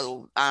 And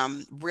so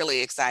I'm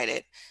really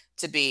excited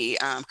to be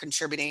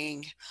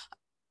contributing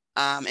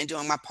and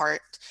doing my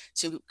part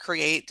to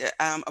create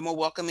a more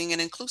welcoming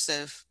and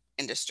inclusive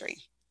industry.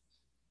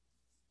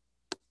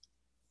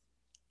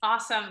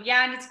 Awesome.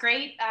 Yeah, and it's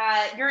great.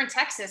 You're in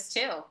Texas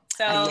too.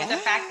 So the Yeah.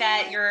 fact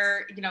that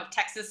you're,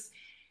 Texas,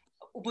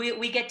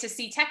 we get to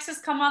see Texas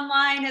come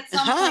online at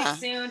some point Uh-huh.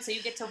 soon. So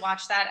you get to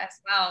watch that as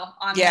well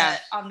Yeah.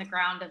 on the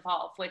ground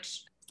evolve,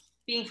 which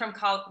being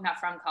not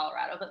from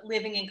Colorado, but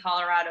living in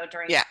Colorado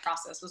during Yeah. that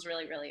process was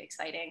really, really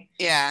exciting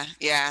Yeah,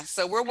 yeah.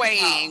 So we're as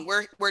waiting.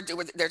 well.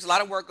 There's a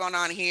lot of work going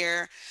on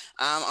here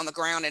on the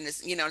ground, and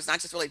it's not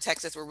just really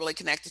Texas. We're really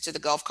connected to the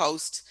Gulf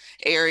Coast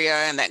area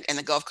and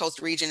the Gulf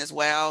Coast region as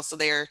well. So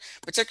they're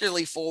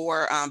particularly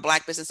for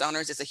Black business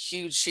owners. It's a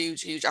huge,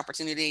 huge, huge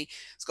opportunity.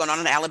 It's going on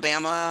in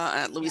Alabama,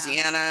 Yeah.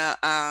 Louisiana.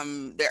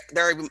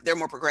 They're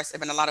more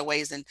progressive in a lot of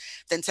ways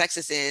than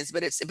Texas is,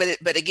 but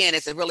but again,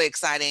 it's a really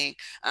exciting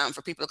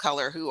for people of color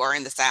color who are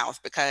in the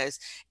South, because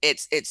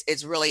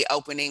it's really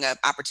opening up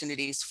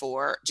opportunities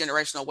for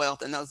generational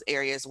wealth in those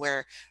areas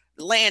where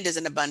land is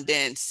in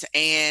abundance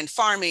and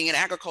farming and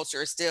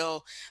agriculture is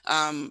still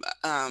um,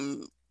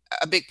 um,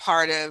 a big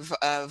part of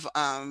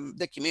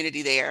the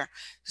community there.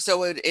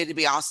 So it'd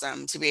be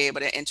awesome to be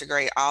able to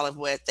integrate all of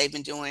what they've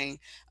been doing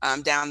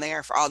down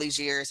there for all these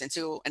years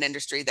into an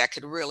industry that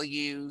could really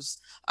use,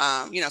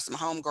 some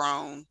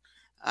homegrown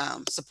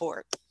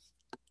support.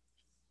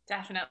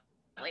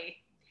 Definitely.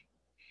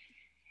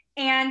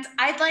 And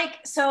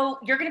so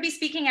you're going to be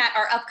speaking at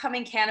our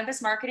upcoming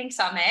Cannabis Marketing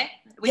Summit,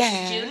 which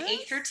is June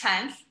 8th through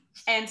 10th.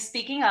 And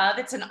speaking of,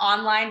 it's an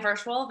online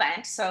virtual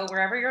event. So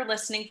wherever you're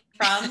listening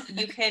from,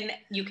 you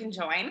can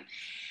join.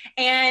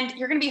 And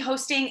you're going to be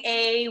hosting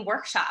a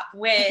workshop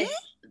with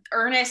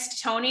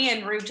Ernest Tony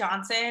and Rue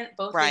Johnson,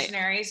 both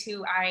visionaries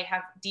who I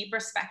have deep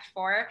respect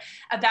for,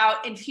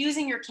 about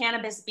infusing your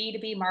cannabis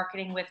B2B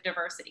marketing with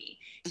diversity.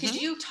 Could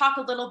you talk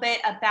a little bit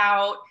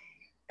about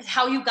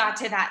how you got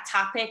to that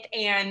topic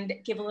and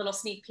give a little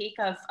sneak peek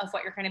of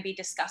what you're going to be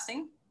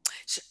discussing?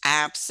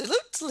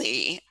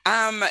 Absolutely.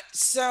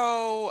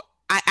 So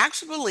I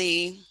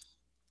actually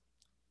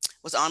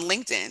was on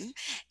LinkedIn,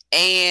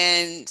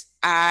 and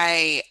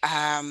I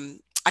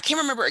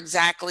can't remember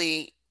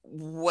exactly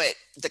what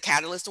the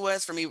catalyst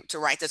was for me to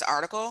write this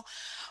article,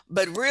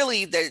 but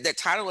really the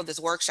title of this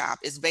workshop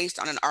is based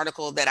on an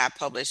article that I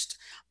published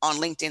on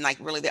LinkedIn, like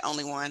really the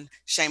only one.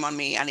 Shame on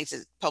me. I need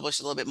to publish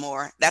a little bit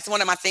more. That's one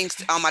of my things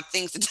on my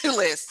things to do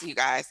list, you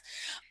guys.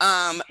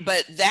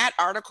 But that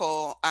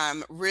article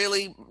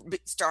really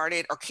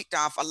started or kicked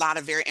off a lot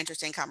of very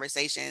interesting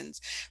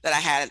conversations that I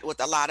had with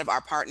a lot of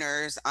our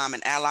partners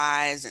and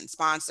allies and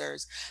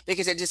sponsors,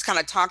 because it just kind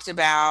of talked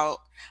about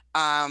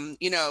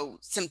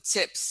some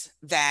tips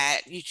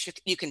that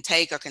you can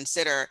take or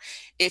consider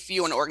if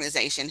you're an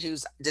organization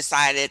who's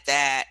decided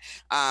that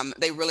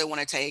they really want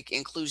to take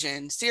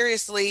inclusion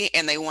seriously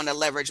and they want to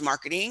leverage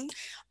marketing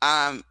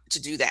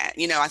to do that.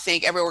 I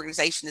think every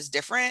organization is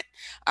different.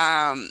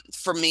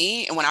 For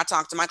me, and when I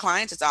talk to my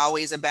clients, it's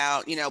always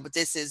about, but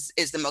this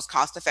is the most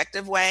cost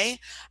effective way.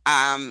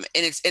 And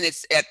it's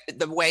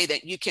the way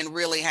that you can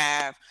really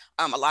have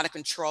a lot of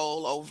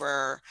control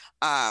over,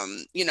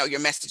 your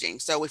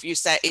messaging. So if you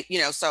say,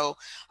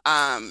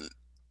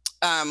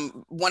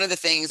 one of the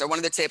things or one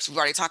of the tips we've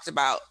already talked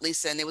about,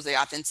 Lisa, and it was the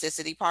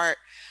authenticity part.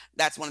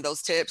 That's one of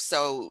those tips.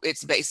 So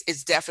it's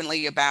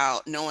definitely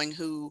about knowing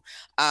who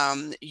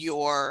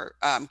your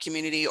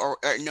community or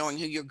knowing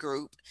who your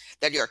group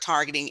that you're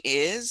targeting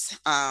is,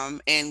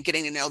 and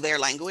getting to know their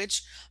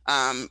language,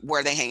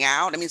 where they hang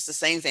out. I mean, it's the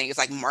same thing. It's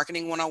like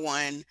marketing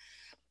 101.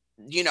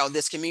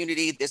 This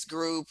community, this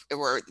group,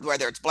 or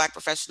whether it's Black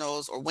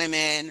professionals or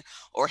women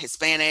or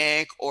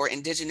Hispanic or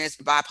Indigenous,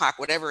 BIPOC,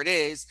 whatever it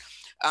is,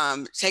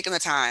 taking the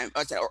time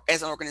as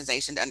an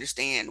organization to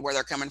understand where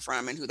they're coming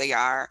from and who they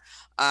are,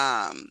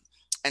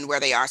 and where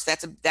they are. So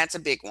that's a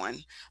big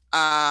one.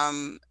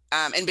 And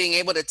being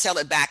able to tell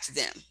it back to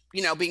them,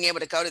 being able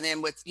to go to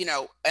them with,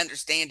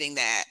 understanding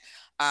that,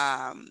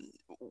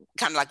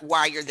 kind of like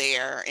why you're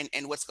there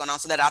and what's going on.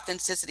 So that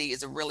authenticity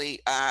is a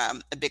really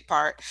a big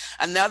part.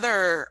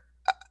 Another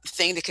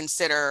thing to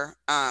consider,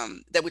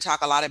 that we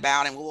talk a lot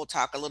about, and we'll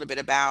talk a little bit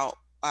about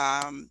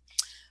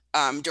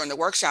during the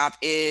workshop,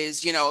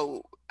 is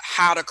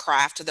how to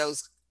craft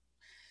those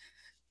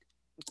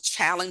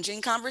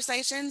challenging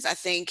conversations. I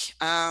think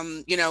when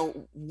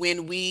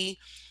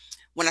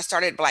I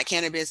started Black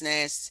Cannabis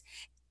Business,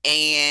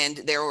 and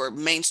there were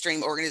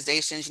mainstream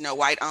organizations,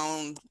 white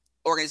owned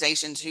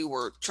organizations who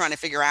were trying to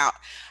figure out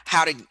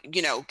how to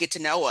get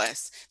to know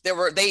us.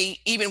 They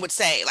even would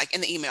say, like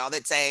in the email,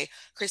 they'd say,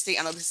 Christy,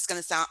 I know this is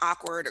going to sound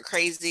awkward or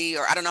crazy,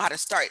 or I don't know how to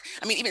start.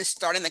 I mean, even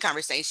starting the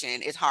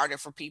conversation is harder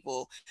for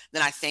people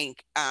than I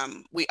think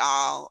we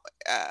all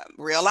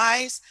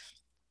realize.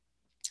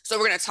 So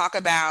we're going to talk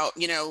about,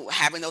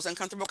 having those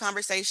uncomfortable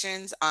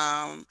conversations,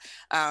 and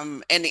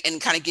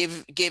kind of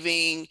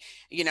giving,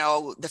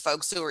 the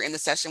folks who are in the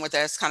session with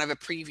us kind of a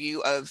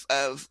preview of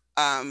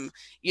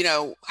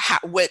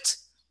what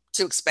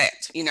to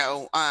expect.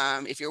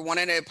 If you're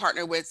wanting to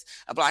partner with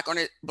a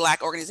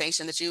Black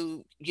organization that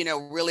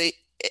really,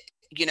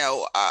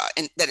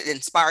 and that it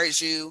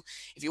inspires you.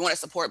 If you want to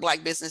support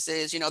Black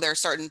businesses,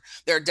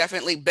 there are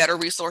definitely better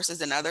resources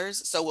than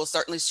others. So we'll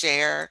certainly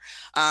share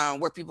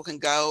where people can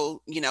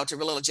go, to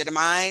really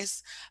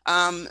legitimize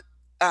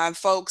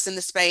folks in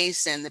the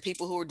space and the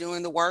people who are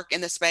doing the work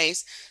in the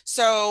space.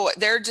 So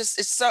I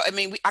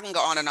can go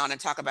on and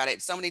talk about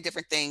it. So many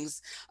different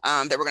things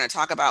that we're going to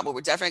talk about, but we're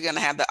definitely going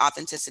to have the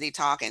authenticity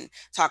talk and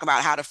talk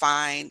about how to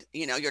find,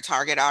 your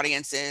target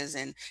audiences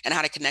and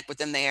how to connect with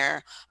them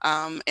there.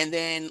 And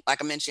then,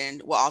 like I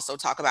mentioned, we'll also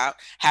talk about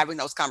having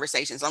those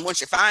conversations. And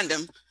once you find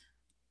them,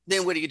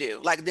 then what do you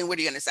do? Then what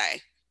are you going to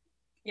say?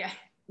 Yeah.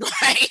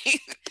 Right.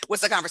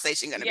 What's the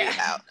conversation going to be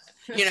about?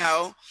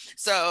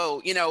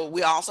 So,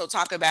 we also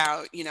talk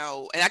about, and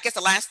I guess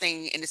the last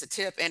thing, and it's a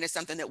tip and it's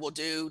something that we'll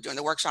do during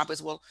the workshop,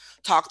 is we'll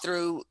talk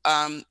through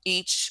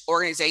each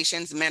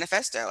organization's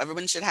manifesto.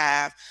 Everyone should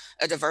have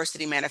a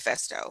diversity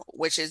manifesto,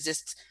 which is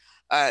just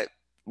a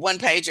one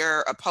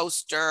pager, a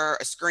poster,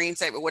 a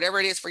screensaver, whatever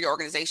it is for your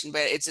organization,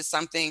 but it's just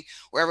something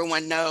where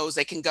everyone knows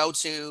they can go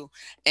to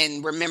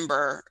and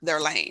remember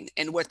their lane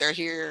and what they're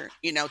here,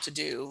 to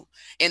do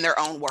in their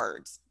own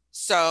words.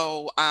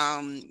 So,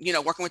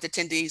 working with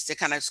attendees to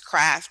kind of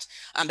craft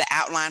the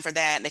outline for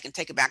that, they can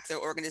take it back to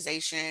their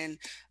organization,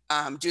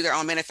 do their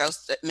own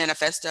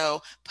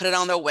manifesto, put it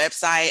on their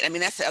website. I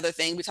mean, that's the other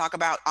thing we talk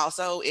about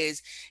also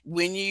is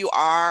when you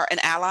are an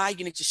ally,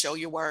 you need to show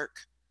your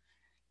work.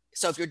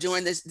 So if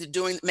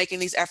you're making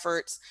these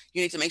efforts,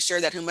 you need to make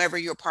sure that whomever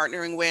you're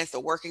partnering with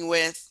or working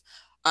with,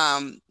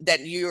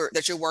 that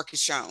your work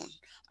is shown,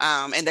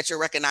 and that you're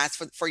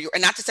recognized for your,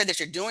 and not to say that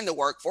you're doing the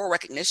work for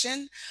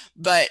recognition,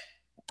 but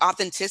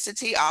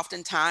authenticity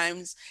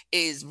oftentimes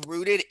is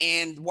rooted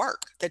in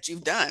work that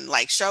you've done.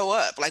 Like, show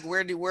up, like, where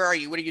are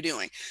you, what are you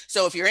doing?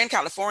 So if you're in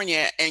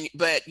California and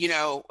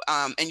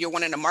you're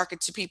wanting to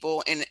market to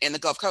people in the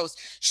Gulf Coast,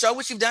 show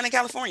what you've done in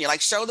California. Like,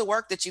 show the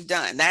work that you've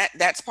done.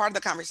 That's part of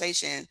the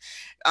conversation.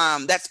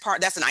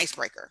 That's an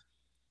icebreaker,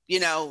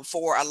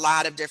 for a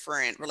lot of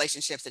different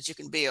relationships that you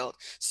can build.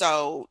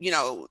 So,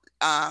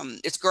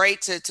 it's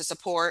great to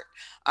support,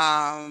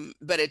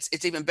 but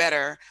it's even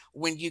better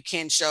when you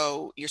can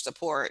show your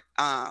support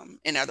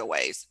in other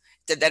ways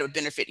that would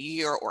benefit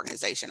your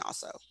organization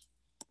also.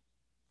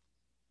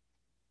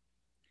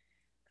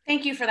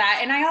 Thank you for that.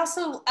 And I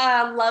also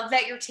love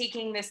that you're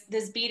taking this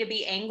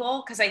B2B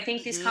angle, because I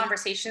think these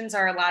conversations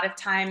are a lot of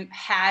time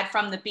had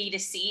from the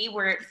B2C,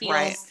 where it feels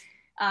right.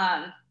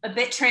 A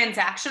bit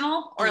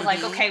transactional, or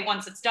like, okay,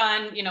 once it's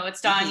done,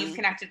 it's done, you've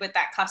connected with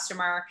that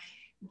customer.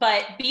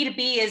 But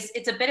B2B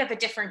it's a bit of a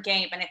different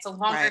game, and it's a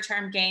longer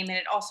term game. And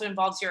it also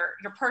involves your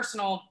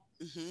personal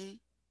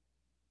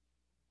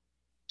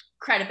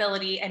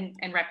credibility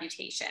and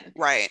reputation.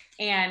 Right.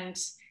 And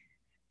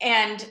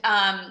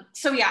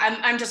so, yeah,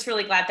 I'm just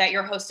really glad that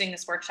you're hosting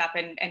this workshop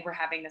and we're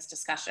having this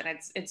discussion.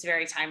 It's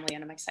very timely,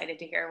 and I'm excited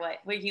to hear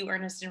what you,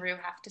 Ernest and Rue,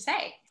 have to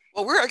say.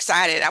 Well, we're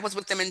excited. I was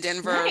with them in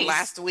Denver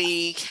last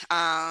week.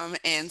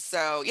 And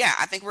so, yeah,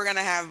 I think we're going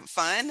to have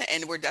fun,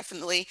 and we're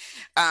definitely,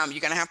 you're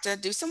going to have to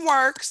do some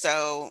work.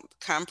 So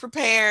come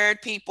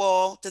prepared,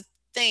 people, to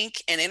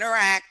think and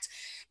interact,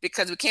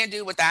 because we can't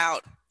do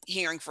without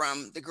hearing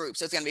from the group.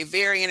 So it's going to be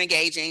very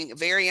engaging,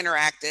 very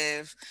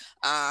interactive.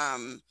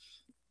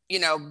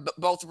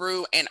 Both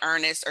Rue and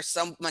Ernest are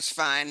so much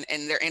fun,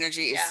 and their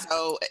energy is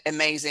so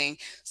amazing.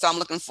 So I'm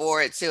looking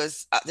forward to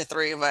the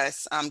three of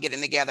us getting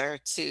together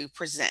to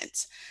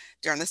present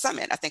during the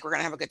summit. I think we're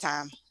going to have a good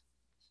time.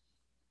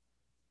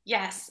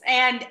 Yes.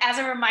 And as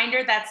a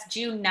reminder, that's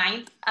June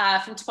 9th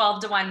from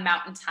 12 to 1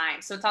 Mountain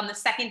Time. So it's on the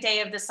second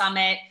day of the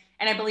summit,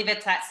 and I believe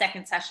it's that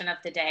second session of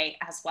the day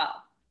as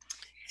well.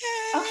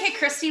 Okay,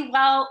 Christy.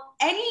 Well,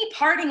 any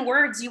parting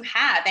words you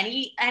have?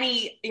 Any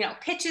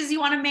pitches you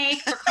want to make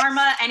for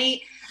Karma?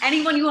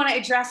 Anyone you want to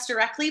address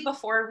directly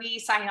before we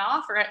sign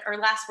off, or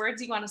last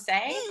words you want to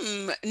say?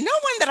 No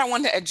one that I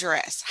want to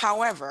address.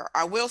 However,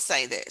 I will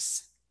say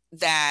this: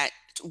 that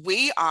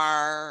we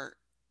are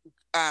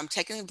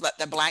taking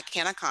the Black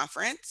Canna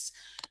Conference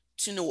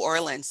to New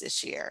Orleans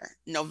this year,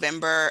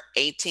 November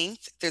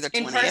 18th through the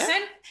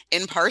 20th.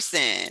 In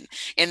person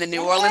in the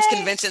New Orleans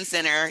Convention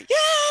Center. Yay!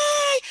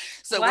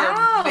 So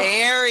we're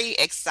very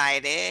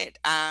excited.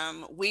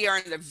 We are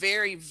in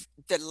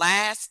the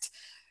last,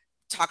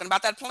 talking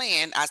about that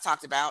plan I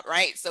talked about,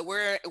 right? So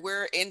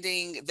we're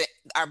ending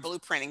our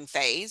blueprinting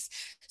phase.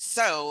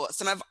 So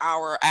some of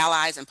our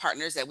allies and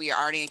partners that we are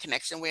already in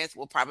connection with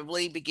will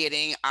probably be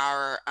getting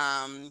our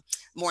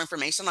more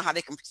information on how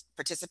they can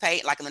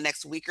participate, like in the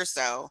next week or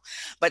so.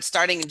 But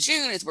starting in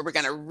June is where we're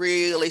going to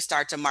really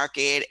start to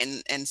market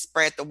and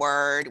spread the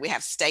word. We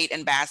have state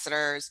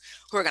ambassadors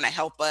who are going to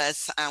help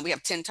us. We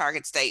have 10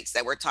 target states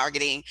that we're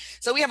targeting.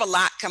 So we have a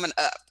lot coming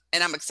up,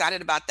 and I'm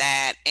excited about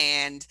that.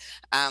 And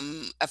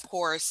of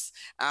course,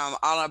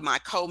 all of my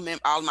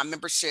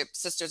membership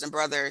sisters and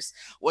brothers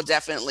will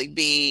definitely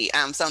be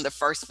some of the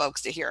first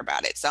folks to hear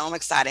about it. So I'm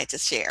excited to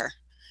share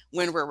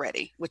when we're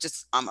ready, which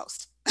is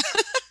almost.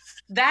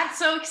 That's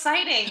so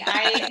exciting.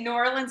 New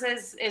Orleans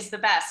is the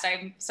best.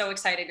 I'm so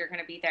excited you're going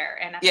to be there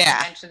and at the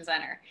convention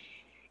center.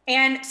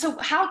 And so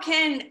how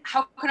can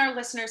our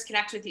listeners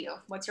connect with you?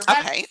 What's your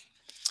website,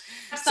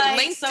 so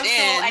LinkedIn,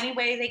 social, any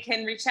way they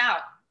can reach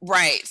out?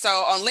 Right. So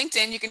on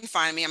LinkedIn, you can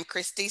find me. I'm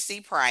Christy C.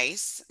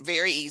 Price.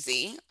 Very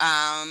easy.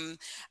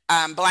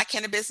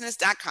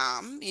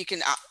 BlackCannaBusiness.com. You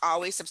can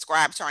always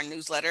subscribe to our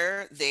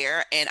newsletter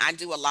there. And I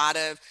do a lot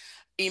of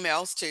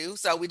emails too.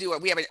 So we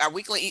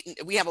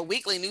have a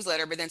weekly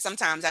newsletter, but then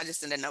sometimes I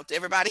just send a note to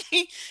everybody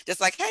just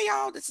like, hey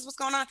y'all, this is what's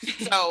going on.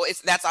 So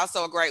that's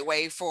also a great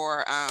way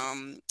for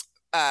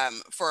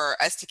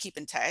us to keep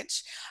in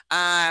touch.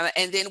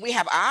 And then we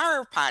have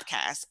our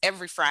podcast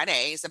every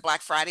Friday. It's the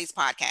Black Fridays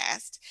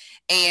podcast.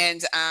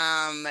 And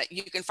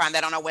you can find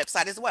that on our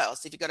website as well.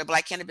 So if you go to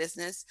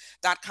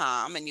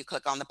blackcannabusiness.com and you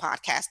click on the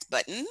podcast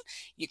button,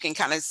 you can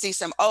kind of see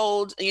some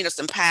old,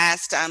 some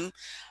past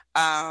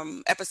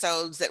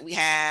episodes that we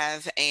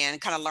have, and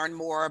kind of learn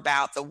more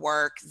about the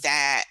work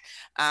that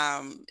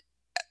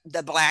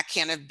the Black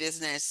cannabis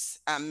business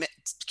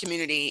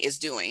community is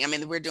doing. I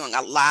mean, we're doing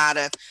a lot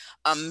of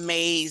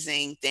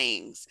amazing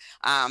things.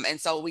 And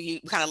so we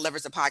kind of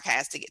leverage the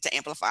podcast to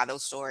amplify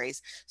those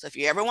stories. So if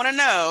you ever want to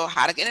know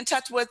how to get in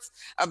touch with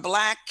a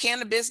Black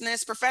cannabis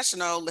business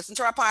professional, listen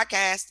to our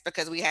podcast,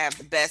 because we have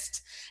the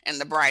best and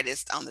the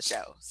brightest on the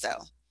show. So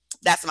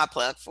that's my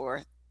plug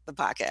for the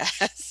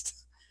podcast.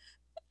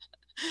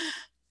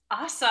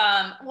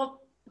 Awesome. Well,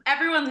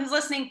 everyone who's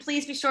listening,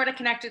 please be sure to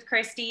connect with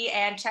Christy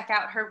and check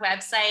out her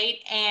website.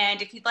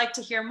 And if you'd like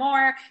to hear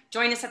more,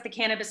 join us at the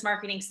Cannabis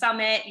Marketing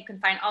Summit. You can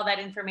find all that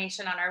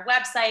information on our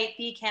website,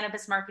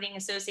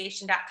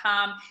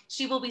 thecannabismarketingassociation.com.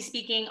 She will be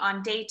speaking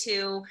on day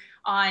 2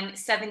 on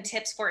 7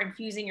 tips for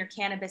infusing your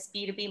cannabis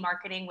B2B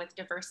marketing with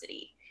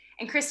diversity.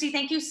 And Christy,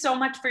 thank you so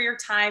much for your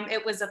time.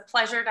 It was a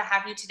pleasure to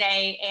have you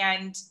today.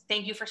 And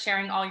thank you for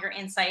sharing all your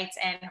insights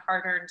and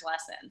hard-earned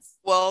lessons.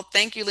 Well,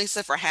 thank you,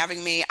 Lisa, for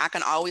having me. I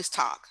can always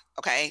talk.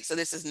 Okay. So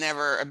this is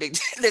never a big,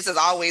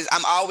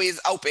 I'm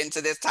always open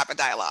to this type of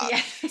dialogue.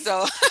 Yeah.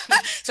 So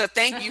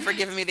thank you for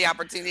giving me the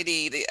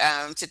opportunity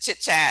to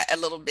chit chat a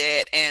little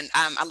bit. And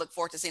I look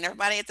forward to seeing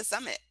everybody at the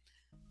summit.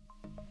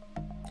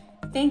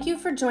 Thank you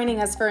for joining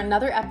us for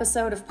another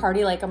episode of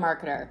Party Like a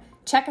Marketer.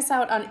 Check us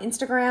out on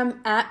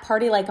Instagram at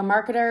Party Like a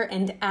Marketer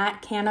and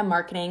at Canna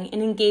Marketing,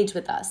 and engage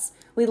with us.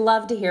 We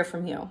love to hear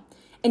from you.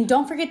 And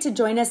don't forget to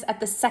join us at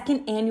the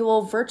 2nd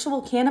annual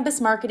Virtual Cannabis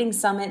Marketing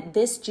Summit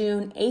this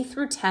June 8th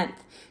through 10th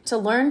to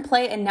learn,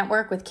 play, and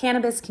network with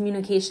cannabis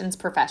communications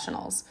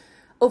professionals.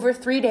 Over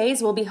 3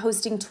 days, we'll be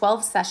hosting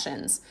 12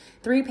 sessions,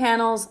 3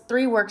 panels,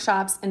 3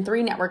 workshops, and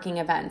 3 networking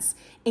events,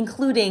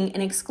 including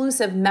an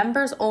exclusive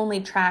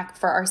members-only track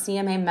for our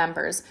CMA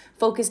members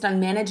focused on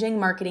managing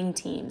marketing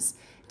teams.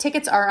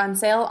 Tickets are on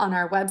sale on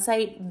our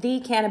website,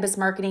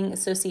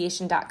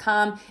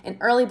 thecannabismarketingassociation.com, and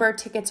early bird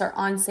tickets are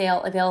on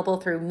sale, available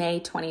through May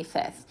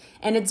 25th.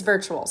 And it's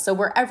virtual, so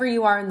wherever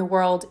you are in the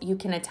world, you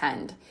can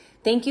attend.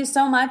 Thank you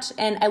so much,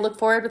 and I look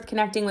forward to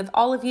connecting with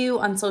all of you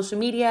on social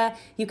media.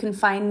 You can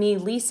find me,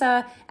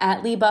 Lisa,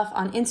 at LeeBuff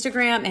on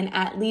Instagram and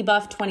at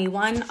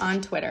LeeBuff21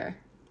 on Twitter.